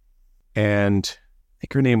air, and I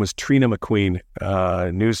think her name was Trina McQueen.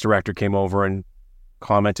 News director came over and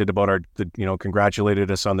commented about congratulated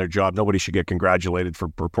us on their job. Nobody should get congratulated for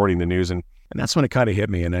reporting the news. And that's when it kind of hit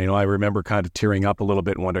me. And, I remember kind of tearing up a little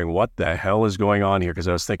bit and wondering what the hell is going on here? Because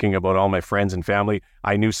I was thinking about all my friends and family.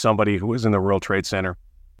 I knew somebody who was in the World Trade Center.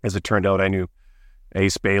 As it turned out, I knew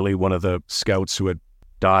Ace Bailey, one of the scouts who had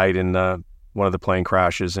died in one of the plane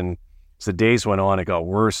crashes. And as the days went on, it got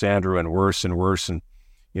worse, Andrew, and worse and worse. And,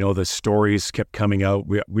 the stories kept coming out.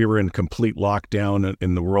 We were in complete lockdown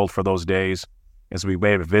in the world for those days. As we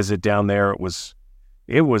made a visit down there, it was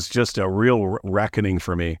just a real reckoning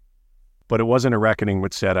for me. But it wasn't a reckoning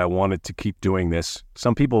which said I wanted to keep doing this.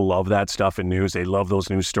 Some people love that stuff in news. They love those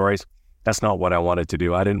news stories. That's not what I wanted to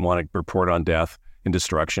do. I didn't want to report on death and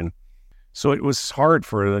destruction. So it was hard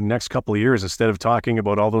for the next couple of years. Instead of talking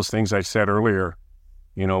about all those things I said earlier,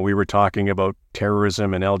 we were talking about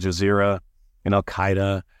terrorism and Al Jazeera and Al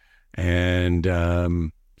Qaeda, and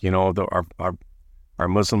our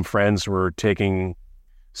Muslim friends were taking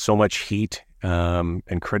so much heat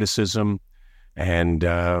and criticism, and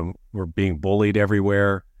were being bullied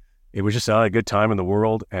everywhere. It was just not a good time in the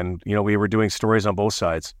world, and we were doing stories on both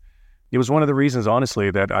sides. It was one of the reasons,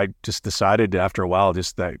 honestly, that I just decided after a while,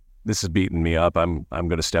 just that this is beating me up. I'm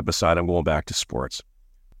going to step aside. I'm going back to sports.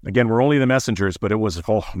 Again, we're only the messengers, but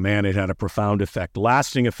it had a profound effect,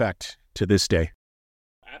 lasting effect to this day.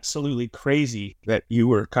 Absolutely crazy that you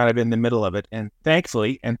were kind of in the middle of it, and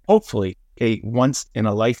thankfully and hopefully a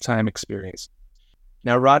once-in-a-lifetime experience.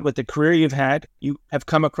 Now, Rod, with the career you've had, you have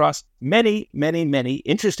come across many, many, many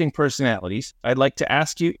interesting personalities. I'd like to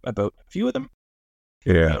ask you about a few of them.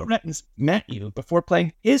 Yeah. Leo Rautins met you before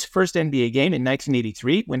playing his first NBA game in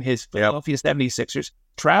 1983 when his Philadelphia 76ers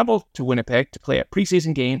traveled to Winnipeg to play a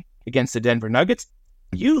preseason game against the Denver Nuggets.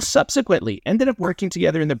 You subsequently ended up working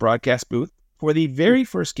together in the broadcast booth for the very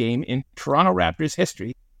first game in Toronto Raptors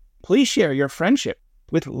history. Please share your friendship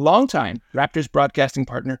with longtime Raptors broadcasting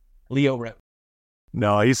partner Leo Rautins.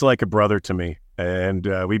 No, he's like a brother to me, and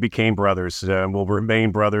we became brothers. We'll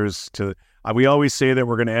remain brothers. We always say that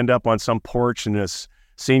we're going to end up on some porch in this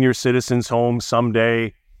senior citizens' home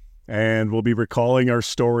someday, and we'll be recalling our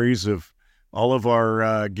stories of all of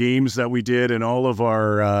our games that we did and all of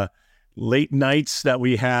our late nights that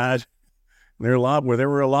we had. There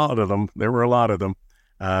were a lot of them.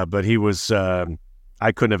 But he was.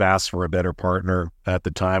 I couldn't have asked for a better partner at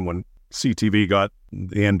the time when CTV got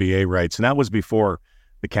the NBA rights, and that was before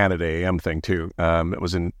the Canada AM thing too. It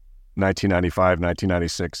was in 1995,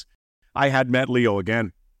 1996. I had met Leo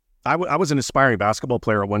again. I was an aspiring basketball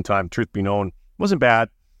player at one time, truth be known. Wasn't bad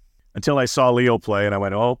until I saw Leo play, and I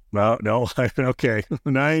went, oh, no, okay.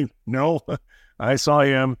 No, I saw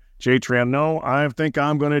him, J-Tran, no, I think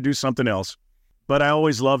I'm going to do something else. But I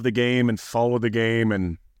always loved the game and followed the game,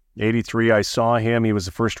 and 83, I saw him. He was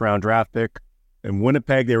a first-round draft pick. In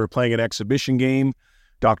Winnipeg, they were playing an exhibition game.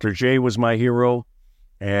 Dr. J was my hero,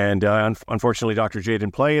 and unfortunately, Dr. J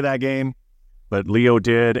didn't play that game, but Leo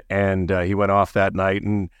did, and he went off that night.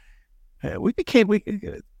 And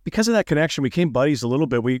because of that connection, we became buddies a little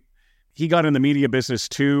bit. He got in the media business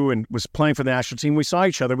too, and was playing for the national team. We saw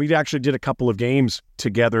each other. We actually did a couple of games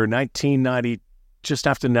together. 1990, just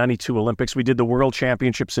after the 92 Olympics, we did the World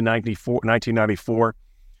Championships in 1994.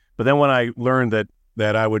 But then when I learned that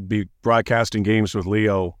I would be broadcasting games with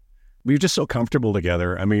Leo, we were just so comfortable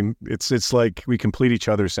together. I mean, it's like we complete each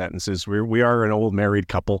other's sentences. We are an old married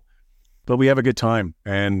couple, but we have a good time.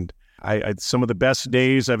 And I some of the best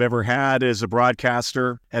days I've ever had as a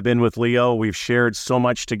broadcaster have been with Leo. We've shared so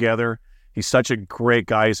much together. He's such a great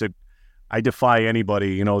guy. I defy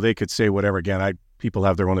anybody. They could say whatever. Again, people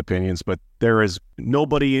have their own opinions, but there is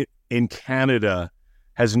nobody in Canada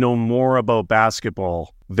has known more about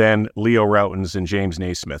basketball than Leo Rautins and James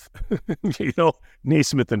Naismith.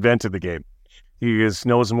 Naismith invented the game. He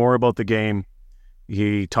knows more about the game.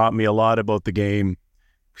 He taught me a lot about the game.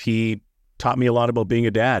 He taught me a lot about being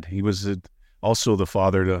a dad. He was also the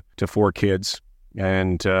father to 4 kids,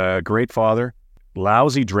 and a great father,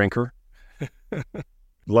 lousy drinker,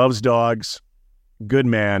 loves dogs, good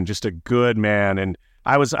man, just a good man. And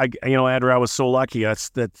Andrew, I was so lucky.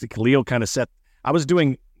 That Leo kind of set. I was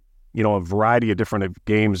doing, a variety of different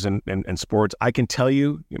games and sports. I can tell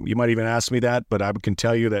you, you might even ask me that, but I can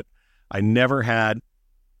tell you that I never had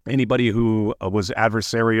anybody who was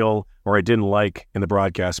adversarial or I didn't like in the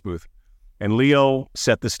broadcast booth. And Leo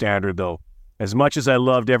set the standard, though. As much as I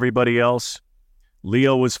loved everybody else,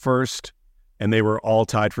 Leo was first, and they were all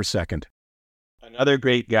tied for second. Another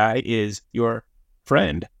great guy is your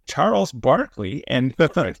friend, Charles Barkley. And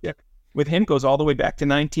with him goes all the way back to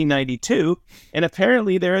 1992, and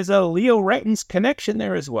apparently there is a Leo Rautins connection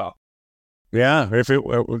there as well. Yeah,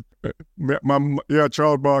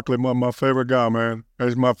 Charles Barkley, my favorite guy, man.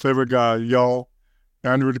 He's my favorite guy, y'all.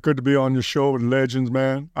 Andrew, it's good to be on your show with legends,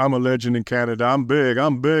 man. I'm a legend in Canada. I'm big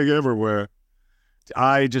everywhere.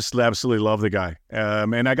 I just absolutely love the guy.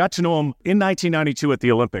 And I got to know him in 1992 at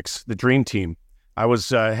the Olympics, the Dream Team. I was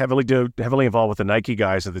heavily involved with the Nike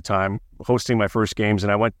guys at the time, hosting my first games.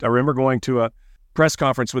 And I remember going to a press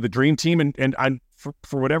conference with the Dream Team, and I,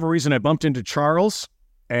 for whatever reason, I bumped into Charles,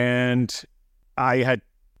 and I had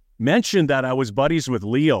mentioned that I was buddies with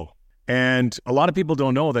Leo. And a lot of people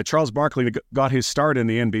don't know that Charles Barkley got his start in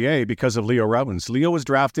the NBA because of Leo Rautins. Leo was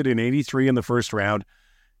drafted in 83 in the first round.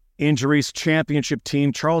 Injuries, championship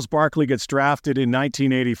team. Charles Barkley gets drafted in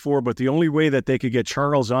 1984, but the only way that they could get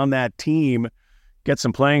Charles on that team, get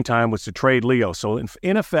some playing time, was to trade Leo. So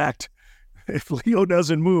in effect, if Leo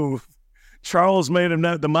doesn't move, Charles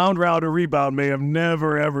the mound router rebound may have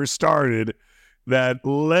never, ever started that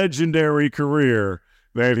legendary career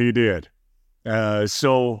that he did.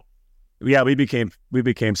 So yeah, we became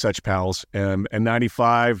such pals. And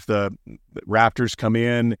 95, the Raptors come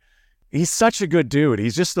in. He's such a good dude.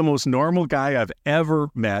 He's just the most normal guy I've ever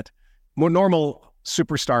met. More normal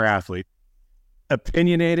superstar athlete.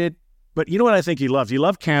 Opinionated. But you know what I think he loved? He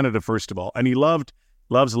loved Canada, first of all. And he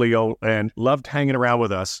loves Leo and loved hanging around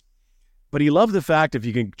with us. But he loved the fact if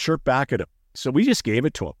you can chirp back at him. So we just gave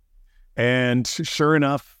it to him. And sure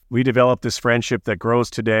enough, we developed this friendship that grows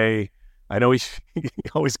today. I know he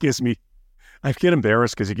always gives me, I get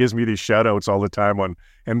embarrassed because he gives me these shout outs all the time on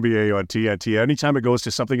NBA, on TNT. Anytime it goes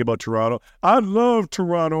to something about Toronto, I love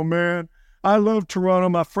Toronto, man. I love Toronto.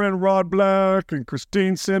 My friend Rod Black and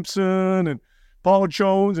Christine Simpson and Paul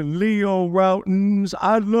Jones and Leo Rautins.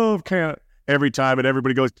 I love Canada. Every time, and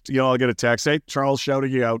everybody goes, I'll get a text, hey, Charles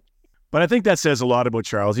shouting you out. But I think that says a lot about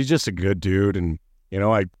Charles. He's just a good dude. And,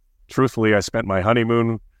 truthfully, I spent my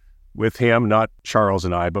honeymoon with him, not Charles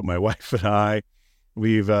and I, but my wife and I.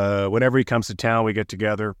 We've, whenever he comes to town, we get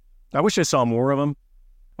together. I wish I saw more of him.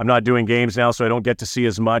 I'm not doing games now, so I don't get to see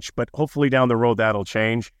as much, but hopefully down the road that'll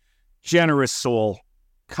change. Generous soul,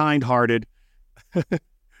 kind-hearted. But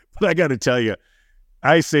I got to tell you,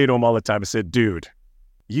 I say to him all the time, I said, dude,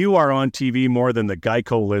 you are on TV more than the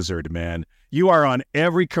Geico lizard, man. You are on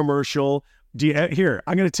every commercial. Here,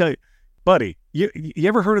 I'm going to tell you, buddy, you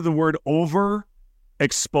ever heard of the word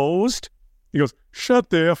overexposed? He goes, shut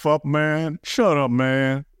the F up, man. Shut up,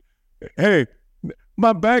 man. Hey,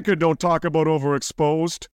 my banker don't talk about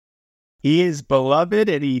overexposed. He is beloved,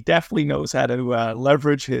 and he definitely knows how to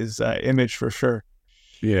leverage his image for sure.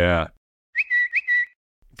 Yeah.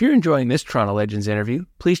 If you're enjoying this Toronto Legends interview,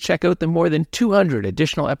 please check out the more than 200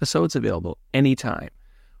 additional episodes available anytime.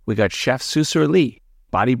 We got Chef Susur Lee,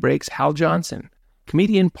 Body Breaks Hal Johnson,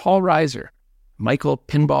 comedian Paul Reiser, Michael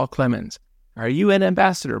Pinball Clemens, our UN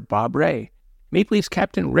ambassador Bob Ray, Maple Leafs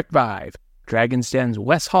captain Rick Vive, Dragon's Den's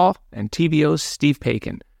Wes Hall, and TVO's Steve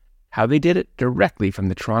Paikin. How they did it directly from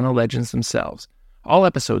the Toronto Legends themselves. All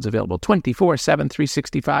episodes available 24/7,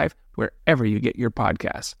 365, wherever you get your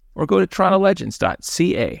podcasts. Or go to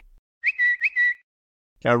torontolegends.ca.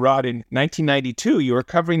 Now, Rod, in 1992, you were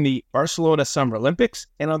covering the Barcelona Summer Olympics,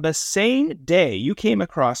 and on the same day, you came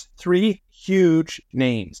across three huge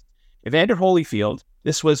names. Evander Holyfield,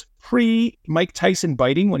 this was pre-Mike Tyson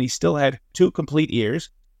biting when he still had two complete ears.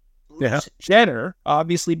 Yeah. Jenner,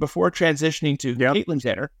 obviously before transitioning to Caitlyn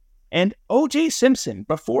Jenner, and O.J. Simpson,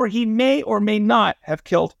 before he may or may not have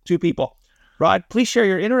killed two people. Rod, please share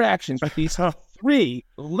your interactions with these three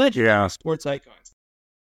legendary sports icons.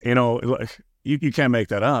 You can't make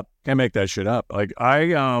that up. Can't make that shit up. Like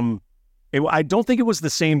I don't think it was the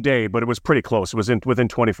same day, but it was pretty close. It was within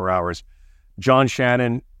 24 hours. John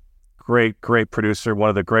Shannon, great producer, one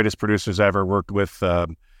of the greatest producers I ever worked with.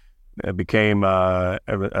 Became a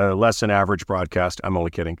less than average broadcast. I'm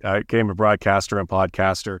only kidding. I became a broadcaster and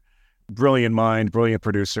podcaster. Brilliant mind, brilliant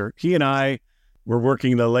producer. He and I were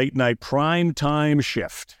working the late night prime time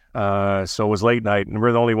shift. So it was late night, and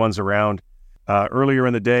we're the only ones around. Earlier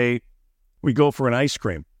in the day, we go for an ice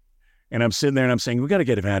cream. And I'm sitting there and I'm saying, we got to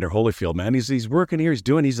get Evander Holyfield, man. He's working here.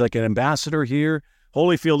 He's like an ambassador here.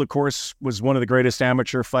 Holyfield, of course, was one of the greatest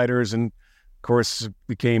amateur fighters and, of course,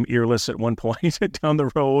 became earless at one point down the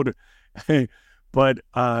road. But,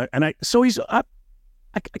 I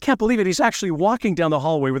can't believe it. He's actually walking down the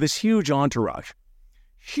hallway with this huge entourage.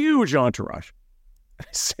 I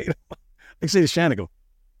say to Shannon, I go,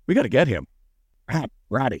 we got to get him.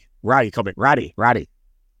 Roddy, come here. Roddy.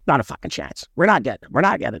 Not a fucking chance. We're not getting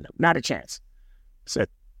him. Not a chance. I said,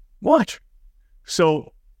 what?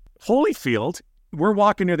 So Holyfield we're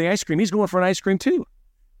walking near the ice cream. He's going for an ice cream too.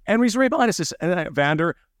 And he's right behind us. And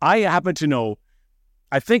Vander, I happen to know,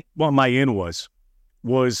 I think what my in was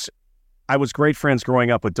I was great friends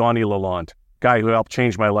growing up with Donnie Lalonde, guy who helped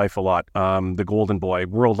change my life a lot. The Golden Boy,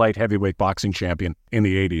 world light heavyweight boxing champion in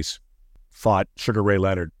the 80s. Fought Sugar Ray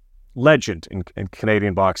Leonard, legend in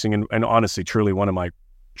Canadian boxing, and honestly, truly one of my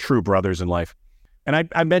true brothers in life. And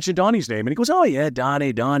I mentioned Donnie's name, and he goes, "Oh yeah,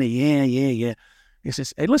 Donnie, yeah." He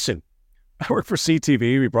says, "Hey, listen, I work for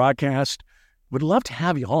CTV, we broadcast. Would love to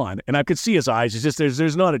have you on." And I could see his eyes. He's just,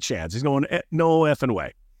 there's not a chance. He's going, no effing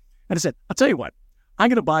way. And I said, "I'll tell you what, I'm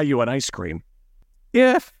going to buy you an ice cream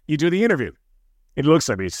if you do the interview." He looks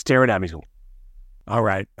at me, he's staring at me. He's going, "All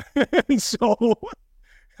right."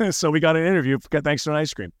 So we got an interview, thanks to an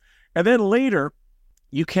ice cream. And then later,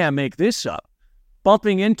 you can't make this up,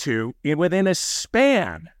 bumping into, within a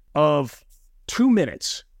span of 2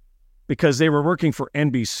 minutes, because they were working for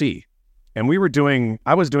NBC. And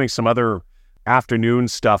I was doing some other afternoon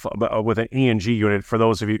stuff with an E&G unit. For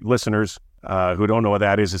those of you listeners who don't know what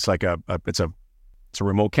that is, it's like it's a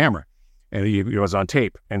remote camera, and it was on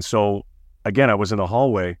tape. And so again, I was in the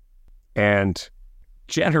hallway, and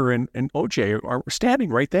Jenner and OJ are standing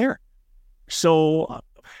right there. So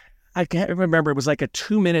I can't remember. It was like a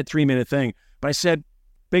 2-minute, 3-minute thing. But I said,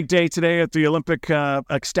 big day today at the Olympic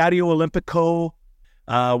Stadio Olimpico,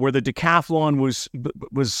 where the decathlon was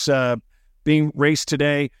being raced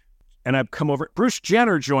today. And I've come over. Bruce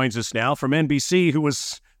Jenner joins us now from NBC, who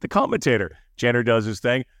was the commentator. Jenner does his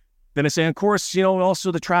thing. Then I say, of course,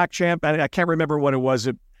 also the track champ. I can't remember what it was.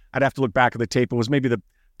 I'd have to look back at the tape. It was maybe the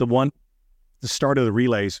start of the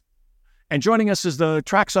relays. And joining us is the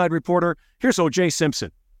trackside reporter. Here's O.J.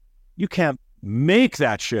 Simpson. You can't make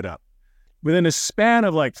that shit up. Within a span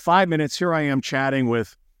of like 5 minutes, here I am chatting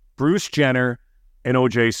with Bruce Jenner and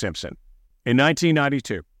O.J. Simpson in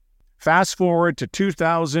 1992. Fast forward to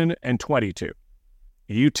 2022.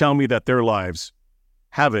 You tell me that their lives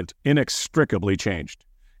haven't inextricably changed.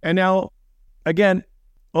 And now, again,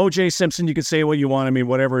 O.J. Simpson, you could say what you want. I mean,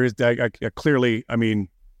 whatever is clearly, I mean,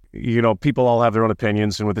 people all have their own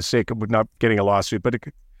opinions, and with the sake of not getting a lawsuit, but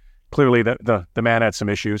clearly the man had some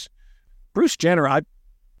issues. Bruce Jenner,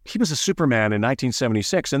 he was a Superman in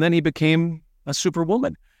 1976, and then he became a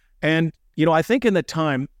Superwoman. And, I think in the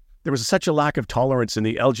time, there was such a lack of tolerance in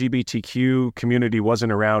the LGBTQ community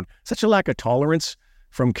wasn't around, such a lack of tolerance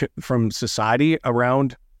from society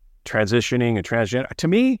around transitioning and transgender. To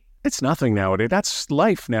me, it's nothing nowadays. That's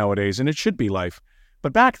life nowadays, and it should be life.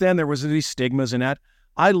 But back then, there was these stigmas in that.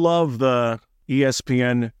 I love the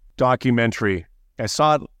ESPN documentary. I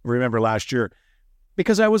saw it, remember, last year,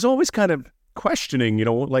 because I was always kind of questioning,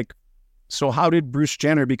 so how did Bruce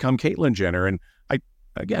Jenner become Caitlyn Jenner? And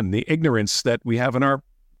again, the ignorance that we have in our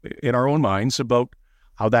own minds about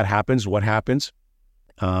how that happens, what happens.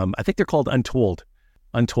 I think they're called Untold,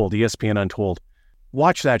 ESPN Untold.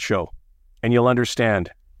 Watch that show, and you'll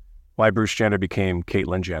understand why Bruce Jenner became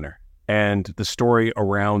Caitlyn Jenner and the story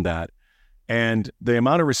around that. And the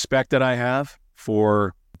amount of respect that I have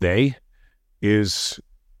for they is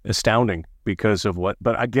astounding because of what.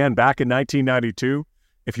 But again, back in 1992,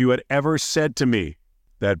 if you had ever said to me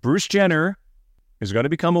that Bruce Jenner is going to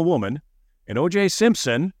become a woman and O.J.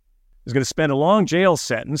 Simpson is going to spend a long jail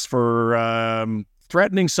sentence for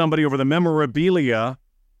threatening somebody over the memorabilia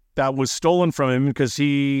that was stolen from him because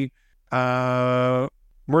he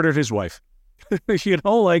murdered his wife,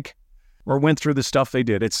 or went through the stuff they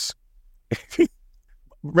did. It's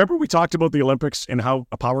remember we talked about the Olympics and how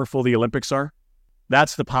powerful the Olympics are?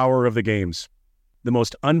 That's the power of the games. The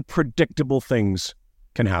most unpredictable things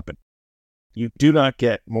can happen. You do not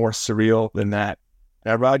get more surreal than that.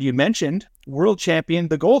 Now, Rod, you mentioned world champion,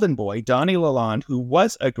 the Golden Boy, Donnie Lalonde, who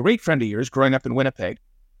was a great friend of yours growing up in Winnipeg.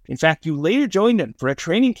 In fact, you later joined him for a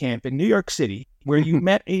training camp in New York City, where you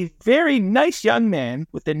met a very nice young man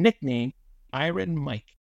with the nickname Iron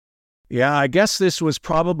Mike. Yeah, I guess this was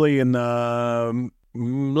probably in the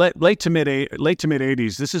late to mid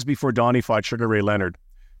 80s. This is before Donnie fought Sugar Ray Leonard,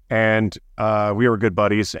 and we were good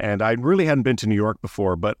buddies. And I really hadn't been to New York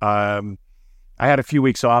before, but I had a few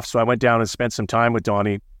weeks off, so I went down and spent some time with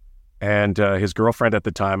Donnie and his girlfriend at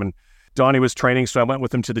the time. And Donnie was training, so I went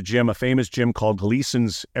with him to the gym, a famous gym called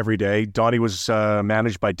Gleason's every day. Donnie was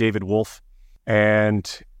managed by David Wolf.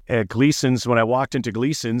 And at Gleason's, when I walked into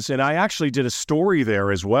Gleason's, and I actually did a story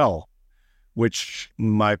there as well, which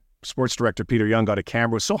my sports director, Peter Young, got a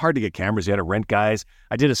camera. It was so hard to get cameras. He had to rent guys.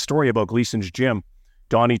 I did a story about Gleason's gym,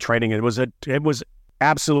 Donnie training. It was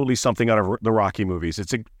absolutely something out of the Rocky movies.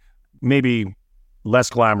 It's maybe less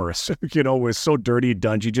glamorous. It was so dirty,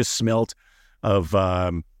 dungy, just smelt of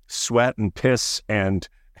sweat and piss and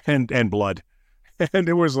blood. And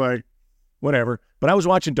it was like, whatever. But I was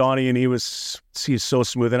watching Donnie, and he's so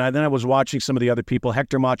smooth. And then I was watching some of the other people.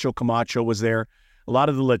 Hector Macho Camacho was there. A lot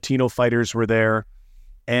of the Latino fighters were there.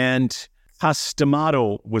 And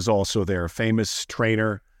Hastamado was also there, famous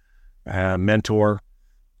trainer, mentor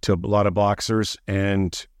to a lot of boxers.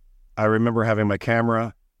 And I remember having my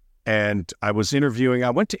camera, and I went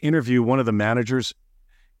to interview one of the managers,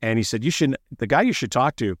 and he said, the guy you should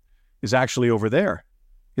talk to is actually over there.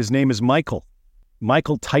 His name is Michael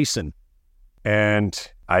Tyson.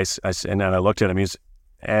 And I looked at him,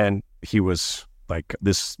 and he was like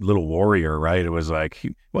this little warrior, right? It was like,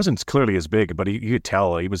 he wasn't clearly as big, but you could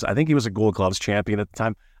tell I think he was a Gold Gloves champion at the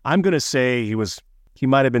time. I'm going to say he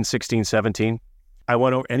might've been 16, 17. I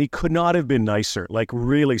went over, and he could not have been nicer, like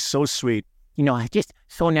really so sweet. Just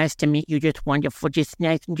so nice to meet you, just wonderful, just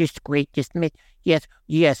nice and just great, yes,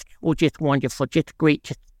 oh, just wonderful, just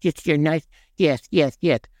great, just you're nice, yes.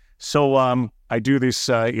 So I do this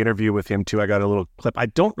interview with him too. I got a little clip. I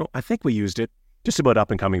don't know, I think we used it just about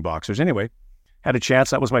up-and-coming boxers. Anyway, had a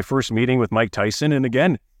chance. That was my first meeting with Mike Tyson. And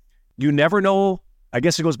again, you never know. I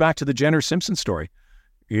guess it goes back to the Jenner Simpson story.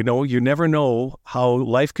 You never know how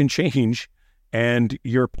life can change and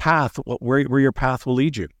your path, where your path will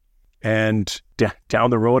lead you. And down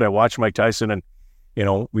the road, I watched Mike Tyson, and,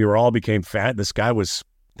 we all became fat. This guy was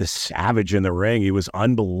the savage in the ring. He was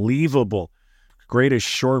unbelievable. Greatest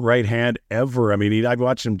short right hand ever. I mean, I've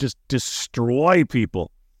watched him just destroy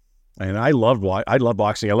people. And I love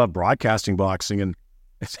boxing. I love broadcasting boxing. And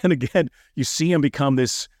then again, you see him become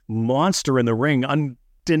this monster in the ring,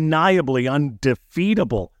 undeniably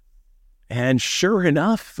undefeatable. And sure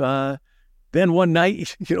enough, then one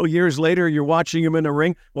night, years later, you're watching him in the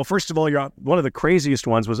ring. Well, first of all, one of the craziest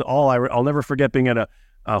ones was I'll never forget being in a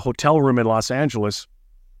hotel room in Los Angeles,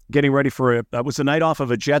 getting ready for that was the night off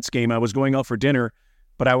of a Jets game. I was going out for dinner,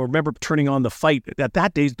 but I remember turning on the fight.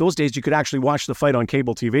 Those days, you could actually watch the fight on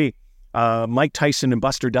cable TV. Mike Tyson and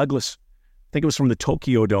Buster Douglas. I think it was from the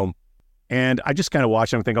Tokyo Dome. And I just kind of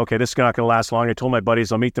watched them and think, okay, this is not going to last long. I told my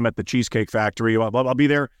buddies I'll meet them at the Cheesecake Factory. I'll be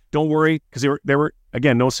there. Don't worry, because they were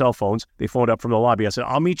again, no cell phones. They phoned up from the lobby. I said,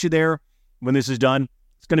 I'll meet you there when this is done.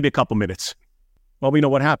 It's going to be a couple minutes. Well, we know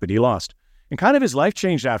what happened. He lost. And kind of his life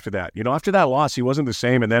changed after that. After that loss, he wasn't the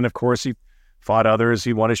same. And then, of course, he fought others.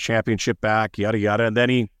 He won his championship back, yada, yada. And then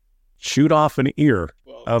he chewed off an ear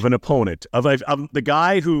of an opponent, of the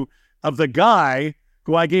guy who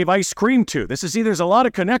I gave ice cream to. There's a lot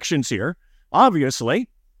of connections here, obviously.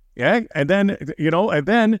 Yeah. And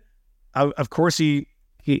then, of course, he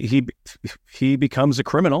becomes a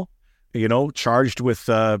criminal, charged with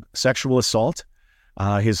sexual assault.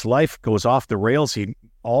 His life goes off the rails.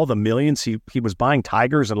 All the millions, he was buying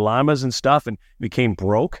tigers and llamas and stuff, and became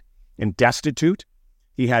broke and destitute.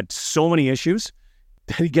 He had so many issues.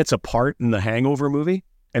 Then he gets a part in the Hangover movie,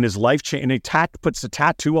 and his life changed. And he puts a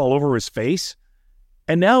tattoo all over his face.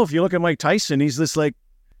 And now, if you look at Mike Tyson, he's he's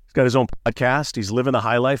got his own podcast. He's living the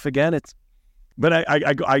high life again. But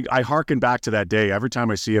I hearken back to that day. Every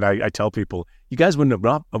time I see it, I tell people, you guys wouldn't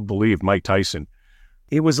have believed Mike Tyson.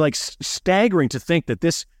 It was like staggering to think that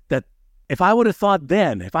if I would have thought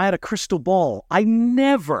then, if I had a crystal ball, I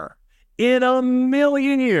never in a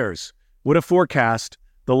million years would have forecast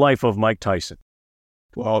the life of Mike Tyson.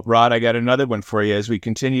 Well, Rod, I got another one for you as we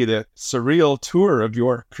continue the surreal tour of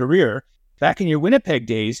your career. Back in your Winnipeg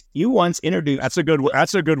days, you once introduced... That's a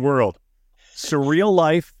good world. Surreal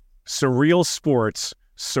life, surreal sports,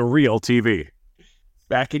 surreal TV.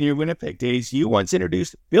 Back in your Winnipeg days, you once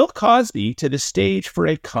introduced Bill Cosby to the stage for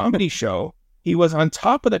a comedy show. He was on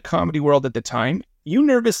top of the comedy world at the time. You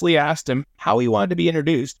nervously asked him how he wanted to be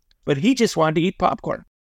introduced, but he just wanted to eat popcorn.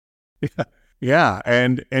 Yeah.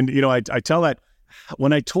 And I tell that,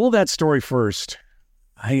 when I told that story first,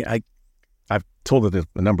 I've told it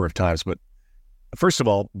a number of times, but first of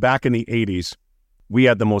all, back in the 80s, we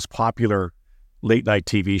had the most popular late night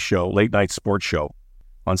TV show, late night sports show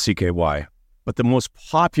on CKY. But the most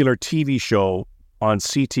popular TV show on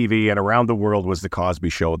CTV and around the world was The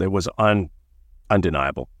Cosby Show. That was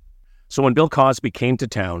undeniable. So when Bill Cosby came to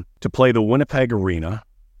town to play the Winnipeg Arena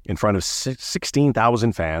in front of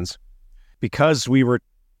 16,000 fans, because we were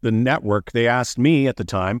the network, they asked me at the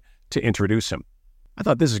time to introduce him. I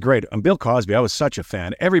thought, this is great. And Bill Cosby, I was such a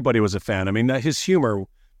fan. Everybody was a fan. I mean, his humor,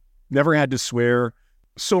 never had to swear,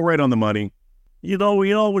 so right on the money.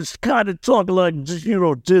 We always kind of talk like,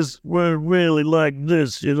 we're really like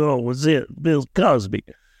this, was it, Bill Cosby.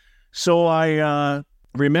 So I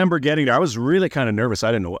remember getting there. I was really kind of nervous.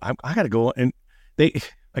 I didn't know. I got to go. And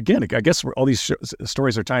I guess all these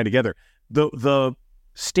stories are tying together. The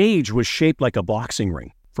stage was shaped like a boxing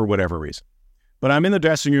ring for whatever reason. But I'm in the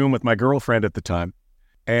dressing room with my girlfriend at the time,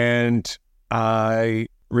 and I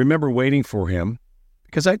remember waiting for him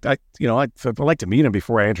because I'd like to meet him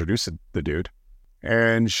before I introduce the dude.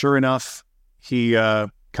 And sure enough, he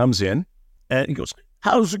comes in and he goes,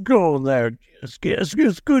 How's it going there?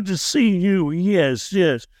 It's good to see you. Yes,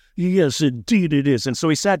 indeed it is. and so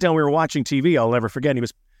he sat down. We were watching TV. I'll never forget. He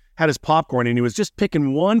had his popcorn and he was just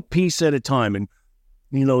picking one piece at a time. And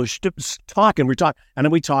talking. And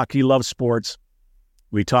then we talk. He loves sports.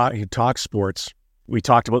 He talks sports. We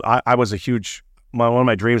talked about. I was a huge. One of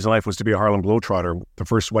my dreams in life was to be a Harlem Globetrotter. The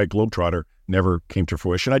first white Globetrotter never came to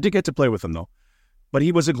fruition. I did get to play with him though. But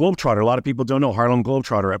he was a Globetrotter. A lot of people don't know Harlem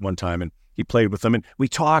Globetrotter at one time, and he played with them. And we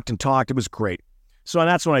talked and talked. It was great. So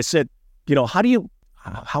that's when I said,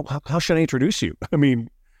 how should I introduce you? I mean,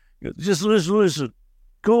 just listen.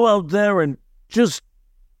 Go out there and just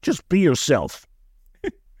be yourself.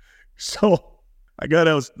 So I got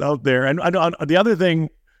out there, and the other thing,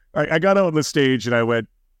 I got out on the stage, and I went,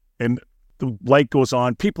 and the light goes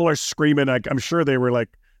on. People are screaming. I'm sure they were like,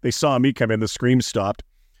 they saw me come in. The scream stopped,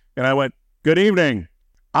 and I went, "Good evening.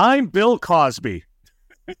 I'm Bill Cosby."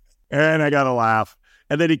 And I got a laugh.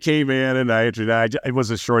 And then he came in, and it was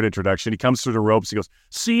a short introduction. He comes through the ropes. He goes,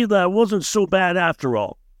 "See, that wasn't so bad after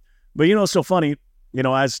all." But it's so funny,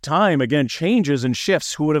 as time, again, changes and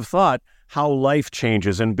shifts, who would have thought how life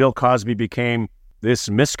changes? And Bill Cosby became this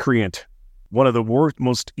miscreant, one of the worst,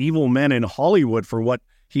 most evil men in Hollywood for what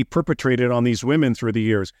he perpetrated on these women through the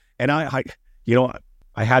years. And I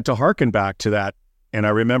had to hearken back to that. And I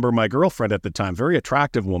remember my girlfriend at the time, very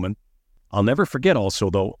attractive woman. I'll never forget also,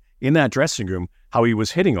 though, in that dressing room, how he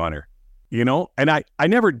was hitting on her, and I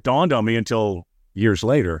never dawned on me until years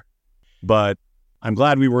later, but I'm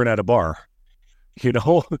glad we weren't at a bar,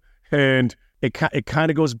 and it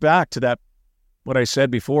kind of goes back to that, what I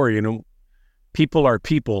said before, people are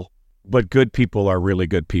people, but good people are really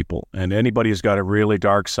good people. And anybody who's got a really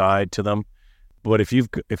dark side to them, but if you've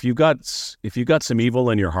got some evil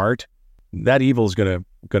in your heart, that evil is gonna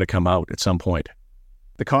come out at some point.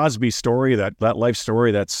 The Cosby story, that life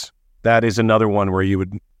story, that is another one where you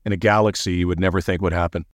would, in a galaxy, you would never think would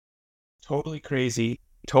happen. Totally crazy,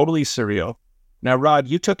 totally surreal. Now, Rod,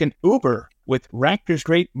 you took an Uber with Raptors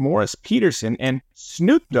great Morris Peterson and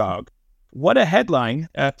Snoop Dogg. What a headline.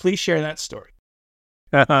 Please share that story.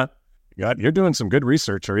 You're doing some good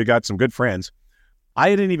research, or you got some good friends. I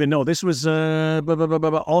didn't even know. This was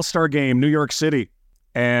All-Star Game, New York City.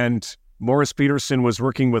 And Morris Peterson was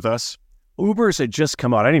working with us. Ubers had just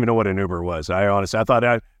come out. I didn't even know what an Uber was. I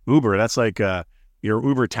thought Uber, that's like you're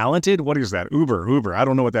Uber talented? What is that? Uber. I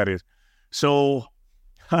don't know what that is. So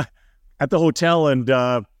at the hotel, and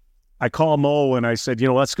I call Mo and I said, we're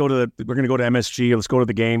going to go to MSG. Let's go to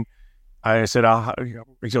the game. I said,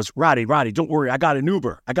 he goes, Roddy, don't worry. I got an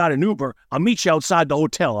Uber. I'll meet you outside the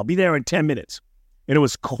hotel. I'll be there in 10 minutes. And it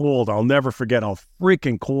was cold. I'll never forget how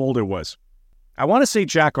freaking cold it was. I want to say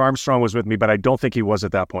Jack Armstrong was with me, but I don't think he was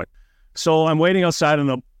at that point. So I'm waiting outside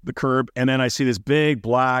on the curb, and then I see this big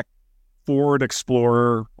black Ford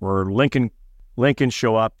Explorer or Lincoln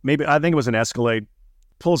show up. Maybe, I think it was an Escalade.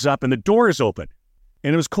 Pulls up, and the door is open.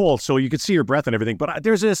 And it was cold, so you could see your breath and everything. But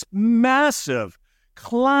there's this massive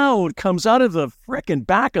cloud comes out of the frickin'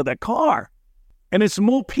 back of the car. And it's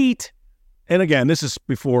Mo Pete. And again, this is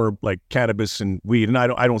before like cannabis and weed. And I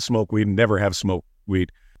don't smoke weed and never have smoked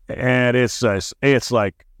weed. And it's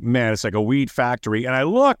like, man, it's like a weed factory. And I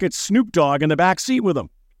look, it's Snoop Dogg in the back seat with him.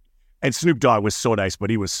 And Snoop Dogg was so nice, but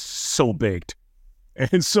he was so baked.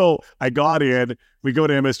 And so I got in, we go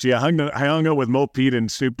to MSG. I hung out with Mo Pete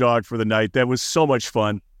and Snoop Dogg for the night. That was so much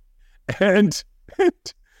fun. And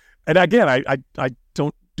again, I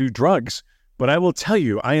don't do drugs, but I will tell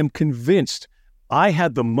you, I am convinced I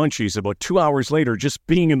had the munchies about 2 hours later just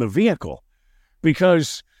being in the vehicle,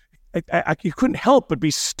 because you couldn't help but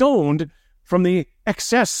be stoned from the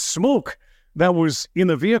excess smoke that was in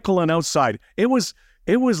the vehicle and outside. It was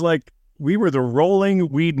like we were the rolling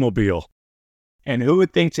weedmobile. And who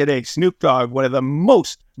would think today, Snoop Dogg, one of the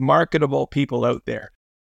most marketable people out there.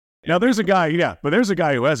 Now there's a guy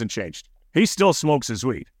who hasn't changed. He still smokes his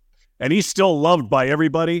weed, and he's still loved by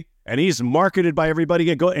everybody, and he's marketed by everybody.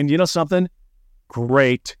 And you know something?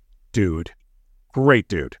 Great dude.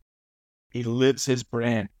 He lives his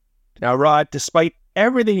brand. Now, Rod, despite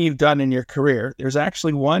everything you've done in your career, there's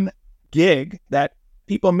actually one gig that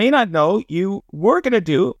people may not know you were going to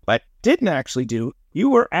do, but didn't actually do. You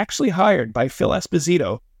were actually hired by Phil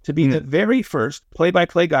Esposito to be the very first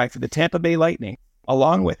play-by-play guy for the Tampa Bay Lightning,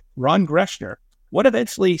 along with Ron Greschner. What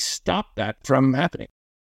eventually stopped that from happening?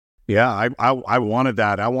 Yeah, I wanted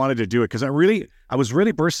that. I wanted to do it because I I was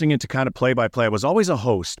really bursting into kind of play-by-play. I was always a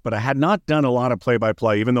host, but I had not done a lot of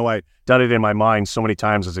play-by-play, even though I'd done it in my mind so many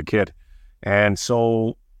times as a kid. And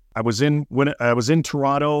so I was in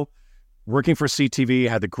Toronto working for CTV,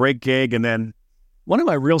 had the great gig, and then one of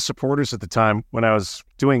my real supporters at the time when I was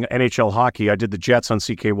doing NHL hockey, I did the Jets on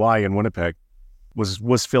CKY in Winnipeg, was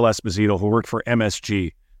Phil Esposito, who worked for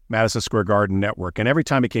MSG, Madison Square Garden Network. And every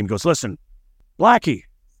time he came, he goes, "Listen, Blackie,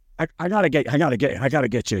 I gotta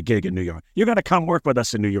get you a gig in New York. You gotta come work with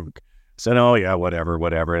us in New York." I said, "Oh yeah, whatever."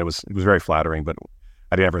 It was very flattering, but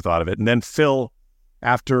I never thought of it. And then Phil,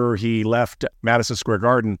 after he left Madison Square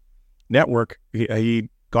Garden Network, he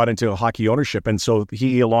got into hockey ownership, and so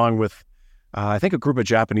he, along with I think a group of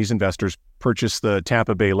Japanese investors, purchased the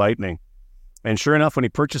Tampa Bay Lightning. And sure enough, when he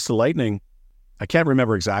purchased the Lightning, I can't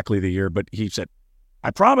remember exactly the year, but he said,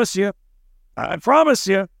 I promise you, I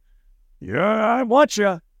want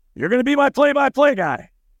you. You're going to be my play-by-play guy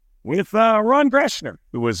with Ron Greschner,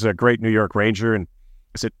 who was a great New York Ranger." And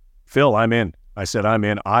I said, "Phil, I'm in." I said, "I'm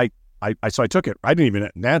in." So I took it. I didn't even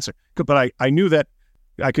answer, but I knew that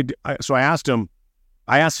I could. So I asked him.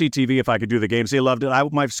 I asked CTV if I could do the games. They loved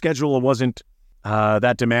it. My schedule wasn't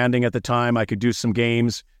that demanding at the time. I could do some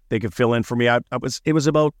games. They could fill in for me. It was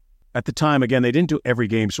about, at the time, again, they didn't do every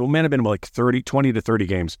game, so it might have been like 20 to 30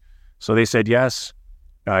 games. So they said yes.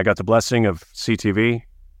 I got the blessing of CTV.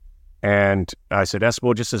 And I said,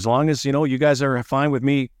 "Espo, just as long as, you guys are fine with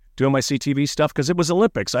me doing my CTV stuff," because it was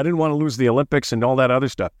Olympics. I didn't want to lose the Olympics and all that other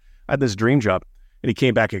stuff. I had this dream job. And he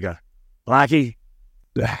came back and go, "Blackie,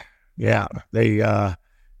 yeah,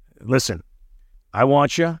 listen, I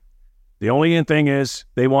want you. The only thing is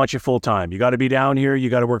they want you full time. You got to be down here. You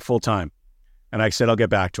got to work full time." And I said, "I'll get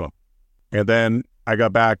back to him." And then I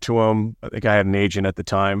got back to him. I think I had an agent at the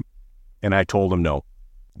time, and I told him no.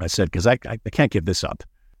 I said, because I can't give this up.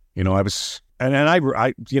 I was, and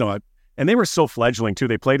they were so fledgling too.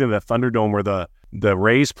 They played in the Thunderdome where the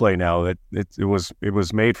Rays play now. It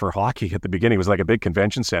was made for hockey at the beginning. It was like a big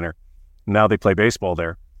convention center. Now they play baseball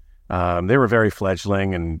there. They were very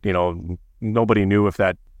fledgling, and nobody knew if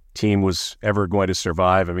that team was ever going to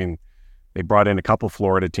survive. I mean, they brought in a couple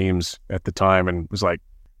Florida teams at the time, and it was like,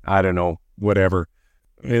 I don't know, whatever.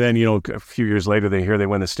 And then a few years later, they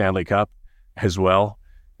win the Stanley Cup as well,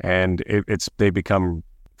 and they become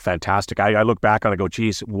fantastic. I look back on it and go,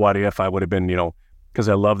 geez, what if I would have been, because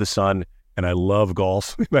I love the sun and I love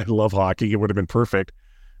golf, I love hockey. It would have been perfect,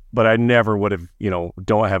 but I never would have,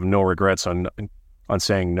 don't have no regrets on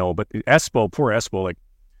saying no. But poor Espo,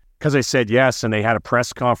 because I said yes, and they had a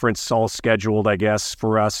press conference all scheduled, I guess,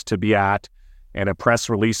 for us to be at, and a press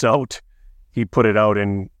release out. He put it out,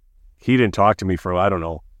 and he didn't talk to me for, I don't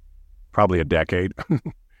know, probably a decade.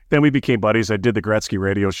 Then we became buddies. I did the Gretzky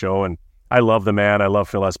radio show, and I love the man. I love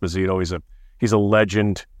Phil Esposito. He's a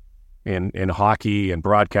legend in hockey and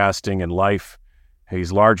broadcasting and life.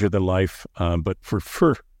 He's larger than life. But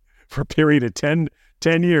for a period of 10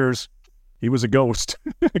 years, he was a ghost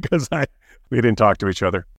because we didn't talk to each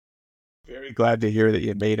other. Very glad to hear that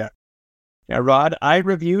you made up. Now, Rod, I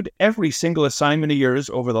reviewed every single assignment of yours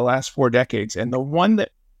over the last 4 decades, and the one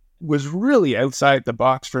that was really outside the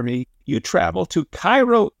box for me, you traveled to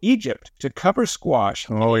Cairo, Egypt to cover squash.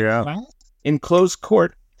 Oh, yeah. In closed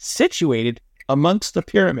court, situated amongst the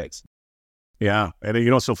pyramids. Yeah,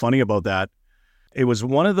 and what's so funny about that? It was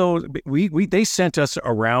one of those, they sent us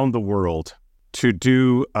around the world to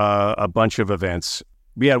do a bunch of events.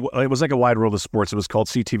 It was like a wide world of sports. It was called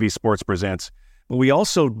CTV Sports Presents. But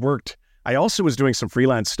I also was doing some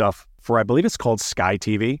freelance stuff for, I believe it's called Sky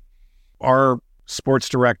TV. Our sports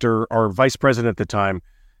director, our vice president at the time,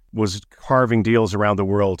 was carving deals around the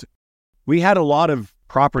world. We had a lot of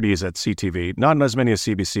properties at CTV, not as many as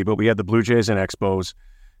CBC, but we had the Blue Jays and Expos.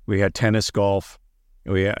 We had tennis, golf.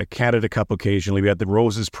 We had a Canada Cup occasionally. We had the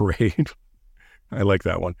Roses Parade. I like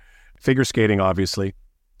that one. Figure skating, obviously.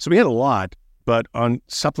 So we had a lot, but on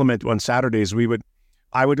Saturdays,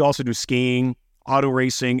 I would also do skiing, auto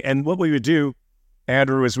racing. And what we would do,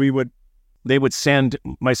 Andrew, is they would send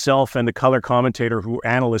myself and the color commentator,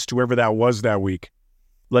 analyst, whoever that was that week.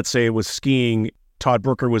 Let's say it was skiing. Todd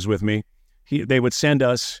Brooker was with me. They would send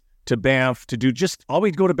us to Banff to do all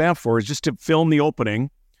we'd go to Banff for is just to film the opening.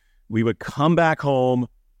 We would come back home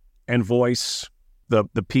and voice the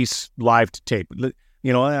piece live to tape.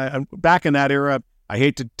 Back in that era, I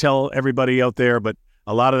hate to tell everybody out there, but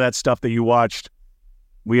a lot of that stuff that you watched,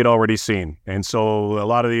 we had already seen. And so a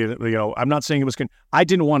lot of I'm not saying it was, I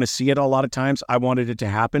didn't want to see it a lot of times. I wanted it to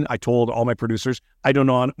happen. I told all my producers, I don't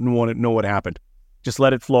want to know what happened. Just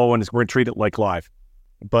let it flow, and we're going to treat it like live.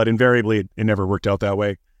 But invariably, it never worked out that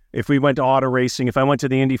way. If we went to auto racing, if I went to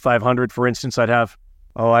the Indy 500, for instance, I'd have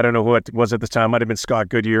I don't know who it was at the time. Might have been Scott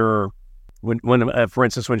Goodyear. Or when for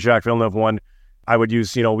instance, when Jacques Villeneuve won, I would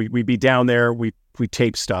use, we'd be down there, we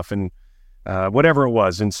tape stuff and whatever it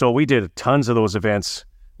was. And so we did tons of those events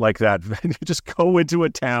like that. Just go into a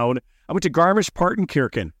town. I went to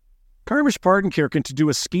Garmisch-Partenkirchen to do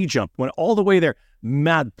a ski jump. Went all the way there.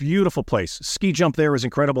 Mad, beautiful place. Ski jump there is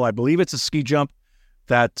incredible. I believe it's a ski jump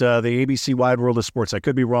that the ABC Wide World of Sports, I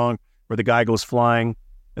could be wrong, where the guy goes flying,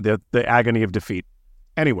 the agony of defeat.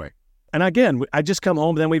 Anyway, and again, I just come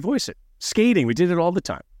home, then we voice it. Skating, we did it all the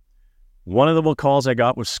time. One of the calls I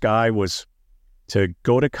got with Sky was to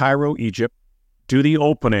go to Cairo, Egypt, do the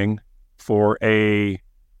opening for a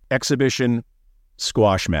exhibition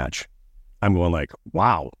squash match. I'm going like,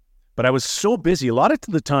 wow. But I was so busy. A lot of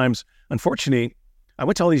the times, unfortunately, I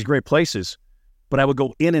went to all these great places, but I would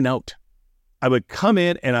go in and out. I would come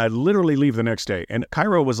in and I'd literally leave the next day. And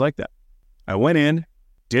Cairo was like that. I went in,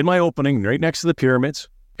 did my opening right next to the pyramids,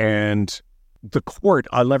 and the court,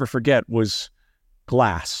 I'll never forget, was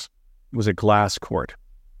glass. It was a glass court.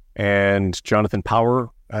 And Jonathan Power,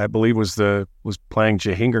 I believe, was playing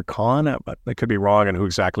Jahangir Khan. I could be wrong on who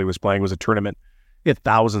exactly was playing. It was a tournament. He had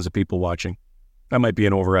thousands of people watching. That might be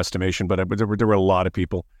an overestimation, but there were a lot of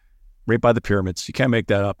people right by the pyramids. You can't make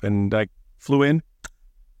that up. And I flew in,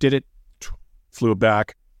 did it, flew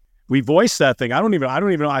back. We voiced that thing. I don't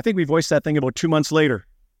even know. I think we voiced that thing about 2 months later,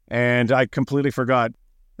 and I completely forgot.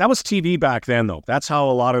 That was TV back then, though. That's how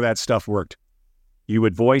a lot of that stuff worked. You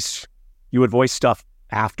would voice stuff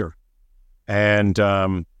after. And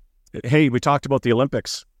hey, we talked about the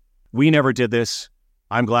Olympics. We never did this.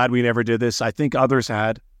 I'm glad we never did this. I think others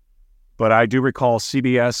had. But I do recall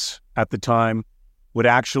CBS at the time would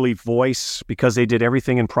actually voice, because they did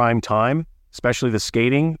everything in prime time, especially the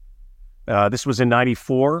skating. This was in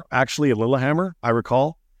 94, actually, at Lillehammer, I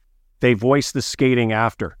recall. They voiced the skating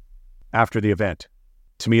after the event.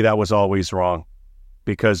 To me, that was always wrong,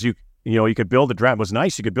 because you could build a drama. It was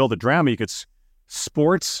nice. You could build a drama.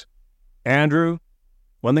 Sports, Andrew,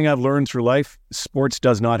 one thing I've learned through life, sports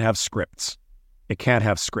does not have scripts. It can't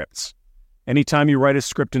have scripts. Anytime you write a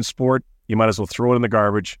script in sport, you might as well throw it in the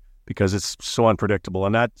garbage, because it's so unpredictable.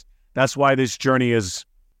 And that's why this journey has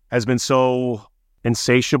been so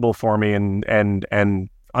insatiable for me and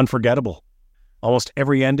unforgettable. Almost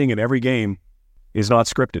every ending in every game is not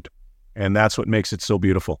scripted. And that's what makes it so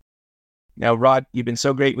beautiful. Now, Rod, you've been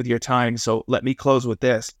so great with your time, so let me close with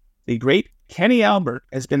this. The great Kenny Albert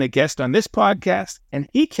has been a guest on this podcast, and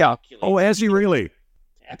he calculates... Oh, has he really?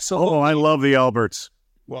 Absolutely. Oh, I love the Alberts.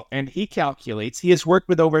 Well, and he calculates he has worked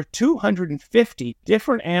with over 250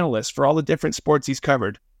 different analysts for all the different sports he's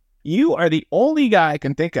covered. You are the only guy I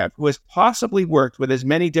can think of who has possibly worked with as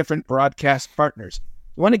many different broadcast partners.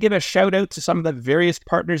 You want to give a shout out to some of the various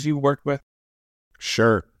partners you worked with?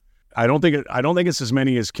 Sure. I don't think it's as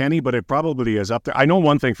many as Kenny, but it probably is up there. I know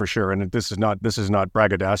one thing for sure, and this is not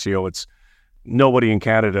braggadocio. It's nobody in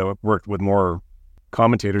Canada worked with more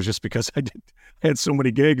commentators, just because I had so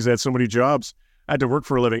many gigs, I had so many jobs. I had to work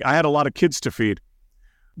for a living. I had a lot of kids to feed.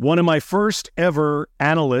 One of my first ever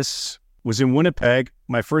analysts was in Winnipeg.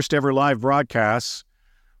 My first ever live broadcast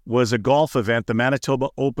was a golf event, the Manitoba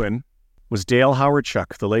Open, was Dale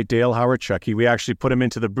Hawerchuk, the late Dale Hawerchuk. We actually put him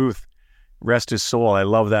into the booth. Rest his soul. I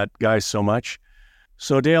love that guy so much.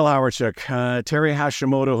 So Dale Hawerchuk, Terry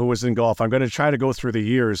Hashimoto, who was in golf. I'm going to try to go through the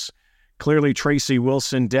years. Clearly Tracy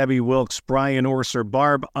Wilson, Debbie Wilkes, Brian Orser,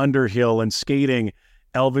 Barb Underhill in skating,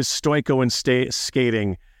 Elvis Stoico in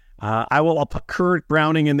skating. I'll put Kurt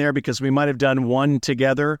Browning in there because we might have done one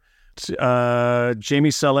together. Jamie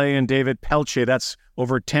Saleh and David Pelche, that's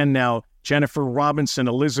over 10 now. Jennifer Robinson,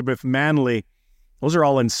 Elizabeth Manley. Those are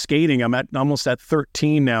all in skating. I'm almost at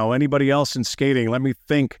 13 now. Anybody else in skating? Let me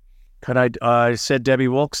think. I said Debbie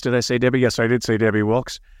Wilkes. Did I say Debbie? Yes, I did say Debbie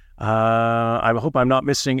Wilkes. I hope I'm not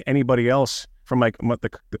missing anybody else from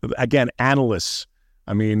analysts.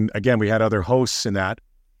 I mean, again, we had other hosts in that.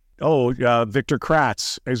 Victor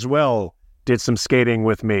Kratz as well did some skating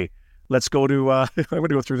with me. Let's go to, I'm going to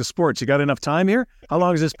go through the sports. You got enough time here? How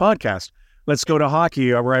long is this podcast? Let's go to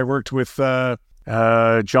hockey, where I worked with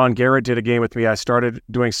John Garrett did a game with me. I started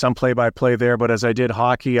doing some play-by-play there, but as I did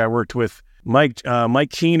hockey, I worked with Mike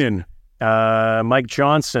Keenan, Mike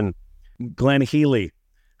Johnson, Glenn Healy,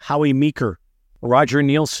 Howie Meeker, Roger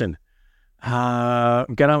Nielsen.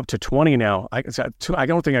 Get up to 20 now. I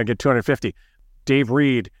don't think I get 250. Dave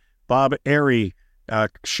Reed, Bob Airy,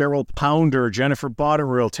 Cheryl Pounder, Jennifer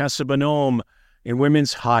Botterill, Tessa Bonhomme in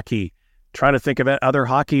women's hockey. Trying to think of other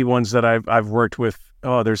hockey ones that I've worked with.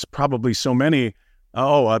 Oh, there's probably so many.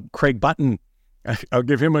 Craig Button. I'll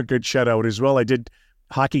give him a good shout out as well. I did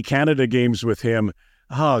Hockey Canada games with him.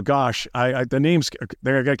 oh gosh, the names I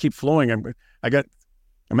got to keep flowing.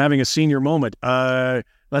 I'm having a senior moment.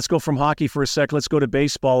 Let's go from hockey for a sec. Let's go to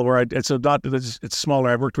baseball, where it's smaller.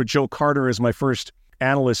 I worked with Joe Carter as my first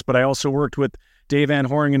analyst, but I also worked with Dave Van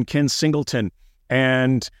Horing and Ken Singleton,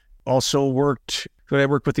 and also worked. Who did I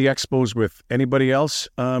work with the Expos with? Anybody else?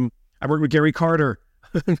 I worked with Gary Carter.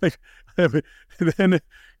 then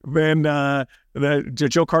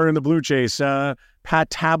Joe Carter and the Blue Jays. Pat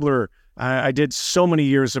Tabler. I did so many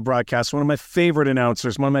years of broadcast. One of my favorite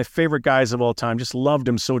announcers, one of my favorite guys of all time. Just loved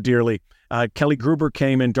him so dearly. Kelly Gruber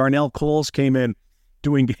came in. Darnell Coles came in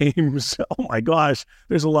doing games. Oh my gosh,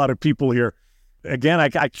 there's a lot of people here. Again,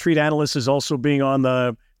 I treat analysts as also being on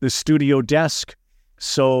the studio desk.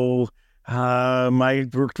 So I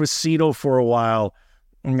worked with Cito for a while.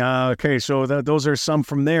 Okay, so those are some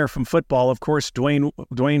from there, from football. Of course,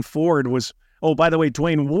 Dwayne Ford was... Oh, by the way,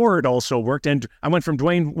 Dwayne Ward also worked, and I went from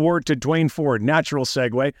Dwayne Ward to Dwayne Ford. Natural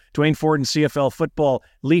segue. Dwayne Ford in CFL football.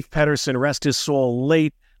 Leaf Pedersen, rest his soul.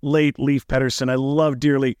 Late Leaf Pedersen. I loved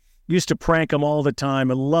dearly. Used to prank him all the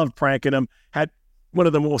time. I loved pranking him. Had one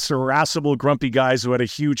of the most irascible, grumpy guys who had a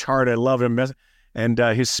huge heart. I love him, and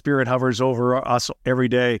his spirit hovers over us every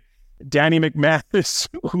day. Danny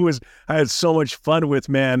McManus, I had so much fun with,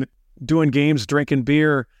 man, doing games, drinking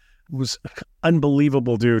beer. Was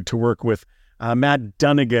unbelievable dude to work with. Matt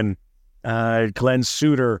Dunnigan, Glenn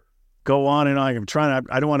Suter, go on and on.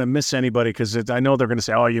 I don't want to miss anybody because I know they're going to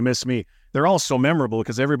say, oh, you miss me. They're all so memorable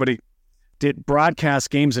because everybody did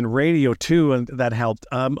broadcast games and radio too, and that helped.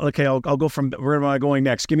 Okay, I'll go from, where am I going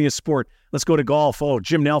next? Give me a sport. Let's go to golf. Oh,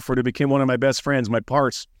 Jim Nelford, who became one of my best friends, my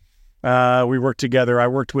parts. We worked together. I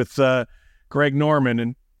worked with Greg Norman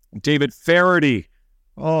and David Faraday.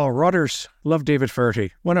 Oh, Rudders. Love David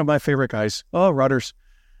Faraday. One of my favorite guys. Oh, Rudders.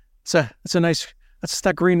 It's a nice,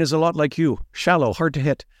 that green is a lot like you. Shallow, hard to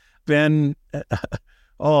hit. Ben,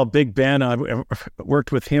 Big Ben. I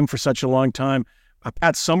worked with him for such a long time.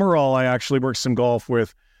 Pat Summerall, I actually worked some golf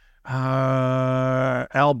with.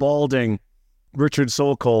 Al Balding, Richard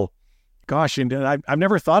Sokol. Gosh, and I've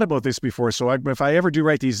never thought about this before, so if I ever do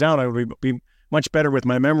write these down, I would be much better with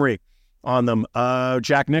my memory on them.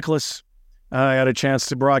 Jack Nicklaus, I had a chance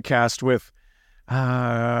to broadcast with.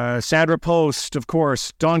 Sandra Post, of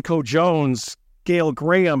course, Donko Jones, Gail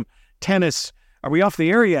Graham, tennis. Are we off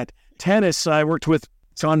the air yet? Tennis, I worked with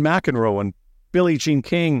John McEnroe and Billie Jean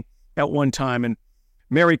King at one time, and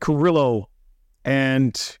Mary Carrillo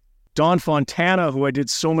and Dawn Fontana, who I did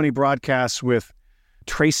so many broadcasts with.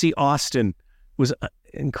 Tracy Austin was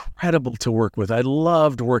incredible to work with. I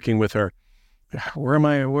loved working with her.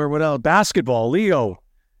 What else? Basketball, Leo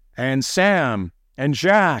and Sam and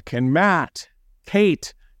Jack and Matt,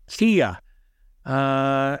 Kate, Kia,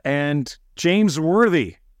 and James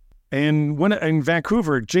Worthy, and in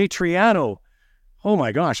Vancouver, Jay Triano. Oh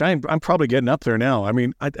my gosh, I'm probably getting up there now. I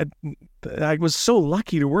mean, I was so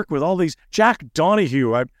lucky to work with all these. Jack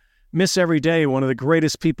Donahue, I miss every day. One of the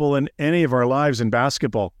greatest people in any of our lives in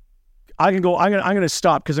basketball. I can go. I'm going to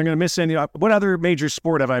stop because I'm going to miss any. What other major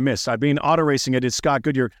sport have I missed? I've been auto racing. I did Scott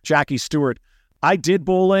Goodyear, Jackie Stewart. I did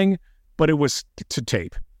bowling, but it was to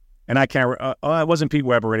tape. And I can't, it wasn't Pete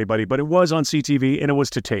Webb or anybody, but it was on CTV and it was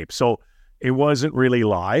to tape. So it wasn't really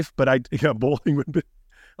live, but bowling,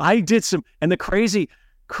 I did some, and the crazy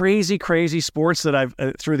sports that I've,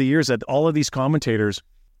 through the years, that all of these commentators,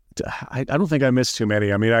 I don't think I missed too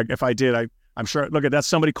many. I mean, if I did, I'm sure, look at that's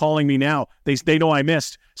somebody calling me now. They know I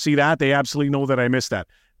missed. See that? They absolutely know that I missed that.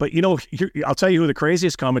 But I'll tell you who the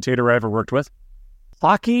craziest commentator I ever worked with.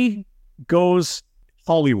 Hockey goes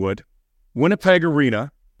Hollywood, Winnipeg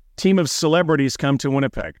Arena. Team of celebrities come to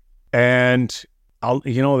Winnipeg, and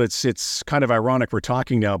it's kind of ironic we're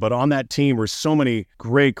talking now, but on that team were so many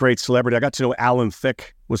great celebrities. I got to know Alan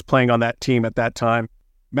Thicke was playing on that team at that time.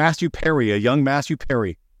 Matthew Perry, a young Matthew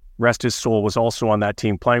Perry, rest his soul, was also on that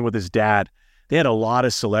team playing with his dad. They had a lot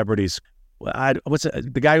of celebrities.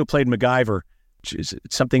 The guy who played MacGyver,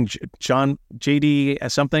 something John J.D.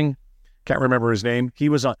 something, can't remember his name. He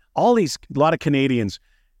was on a lot of Canadians.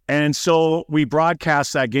 And so we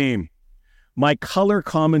broadcast that game. My color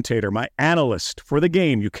commentator, my analyst for the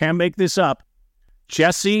game, you can't make this up,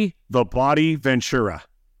 Jesse the Body Ventura.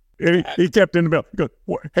 He kept in the middle. He goes,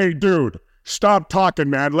 hey, dude, stop talking,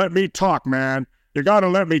 man. Let me talk, man. You got to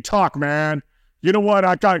let me talk, man. You know what?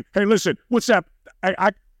 Hey, listen, what's that?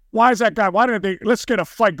 Why is that guy? Let's get a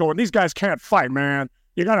fight going. These guys can't fight, man.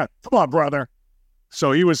 Come on, brother.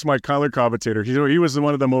 So he was my color commentator. He was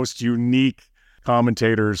one of the most unique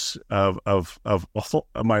commentators of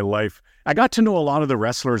my life. I got to know a lot of the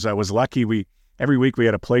wrestlers. I was lucky. every week we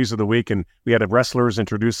had a Plays of the Week, and we had wrestlers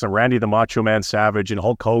introduce them, Randy the Macho Man Savage and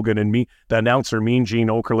Hulk Hogan, and me, the announcer, Mean Gene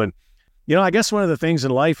Okerlund. You know, I guess one of the things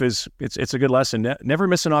in life is it's a good lesson. Never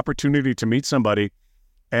miss an opportunity to meet somebody,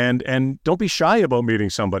 and don't be shy about meeting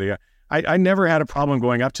somebody. I never had a problem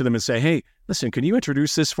going up to them and say, hey, listen, can you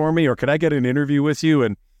introduce this for me, or can I get an interview with you?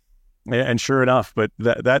 And sure enough, but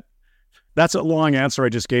that's a long answer I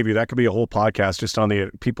just gave you. That could be a whole podcast just on the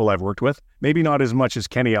people I've worked with. Maybe not as much as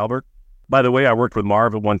Kenny Albert. By the way, I worked with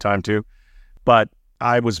Marv at one time too, but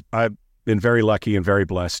I've been very lucky and very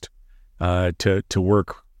blessed to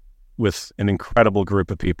work with an incredible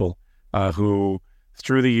group of people who,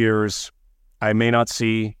 through the years, I may not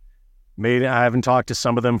see. I haven't talked to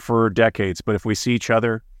some of them for decades, but if we see each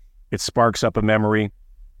other, it sparks up a memory,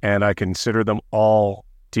 and I consider them all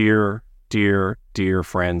dear, dear, dear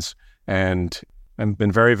friends. And I've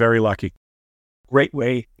been very, very lucky. Great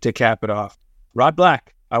way to cap it off. Rod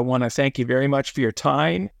Black, I want to thank you very much for your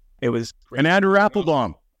time. It was great. And Andrew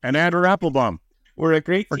Applebaum. We're a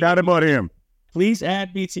great Forgot team. about him. Please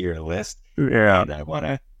add me to your list. Yeah. And I want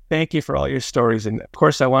to thank you for all your stories. And of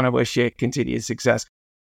course, I want to wish you continued success.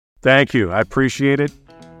 Thank you. I appreciate it.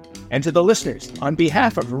 And to the listeners, on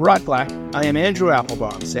behalf of Rod Black, I am Andrew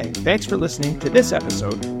Applebaum saying thanks for listening to this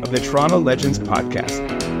episode of the Toronto Legends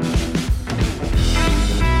Podcast.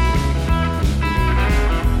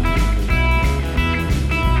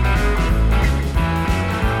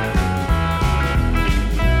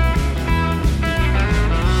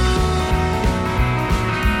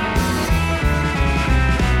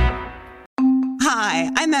 Hi,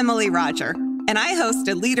 I'm Emily Roger, and I host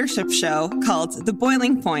a leadership show called The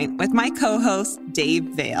Boiling Point with my co-host, Dave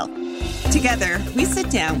Vale. Together, we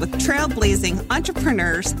sit down with trailblazing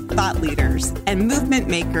entrepreneurs, thought leaders, and movement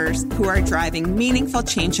makers who are driving meaningful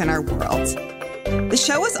change in our world. The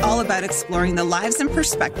show is all about exploring the lives and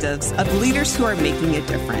perspectives of leaders who are making a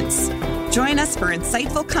difference. Join us for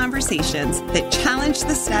insightful conversations that challenge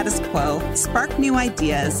the status quo, spark new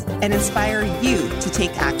ideas, and inspire you to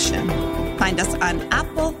take action. Find us on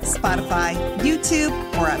Apple, Spotify, YouTube,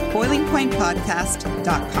 or at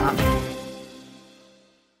boilingpointpodcast.com.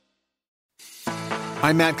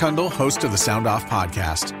 I'm Matt Kundle, host of the Sound Off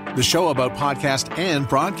Podcast, the show about podcast and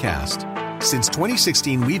broadcast. Since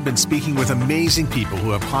 2016, we've been speaking with amazing people who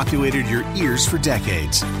have populated your ears for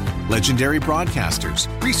decades. Legendary broadcasters,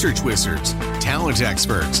 research wizards, talent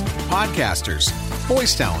experts, podcasters,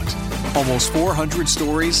 voice talent. Almost 400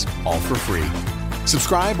 stories, all for free.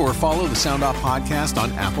 Subscribe or follow the Sound Off Podcast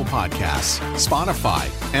on Apple Podcasts, Spotify,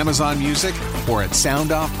 Amazon Music, or at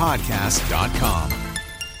soundoffpodcast.com.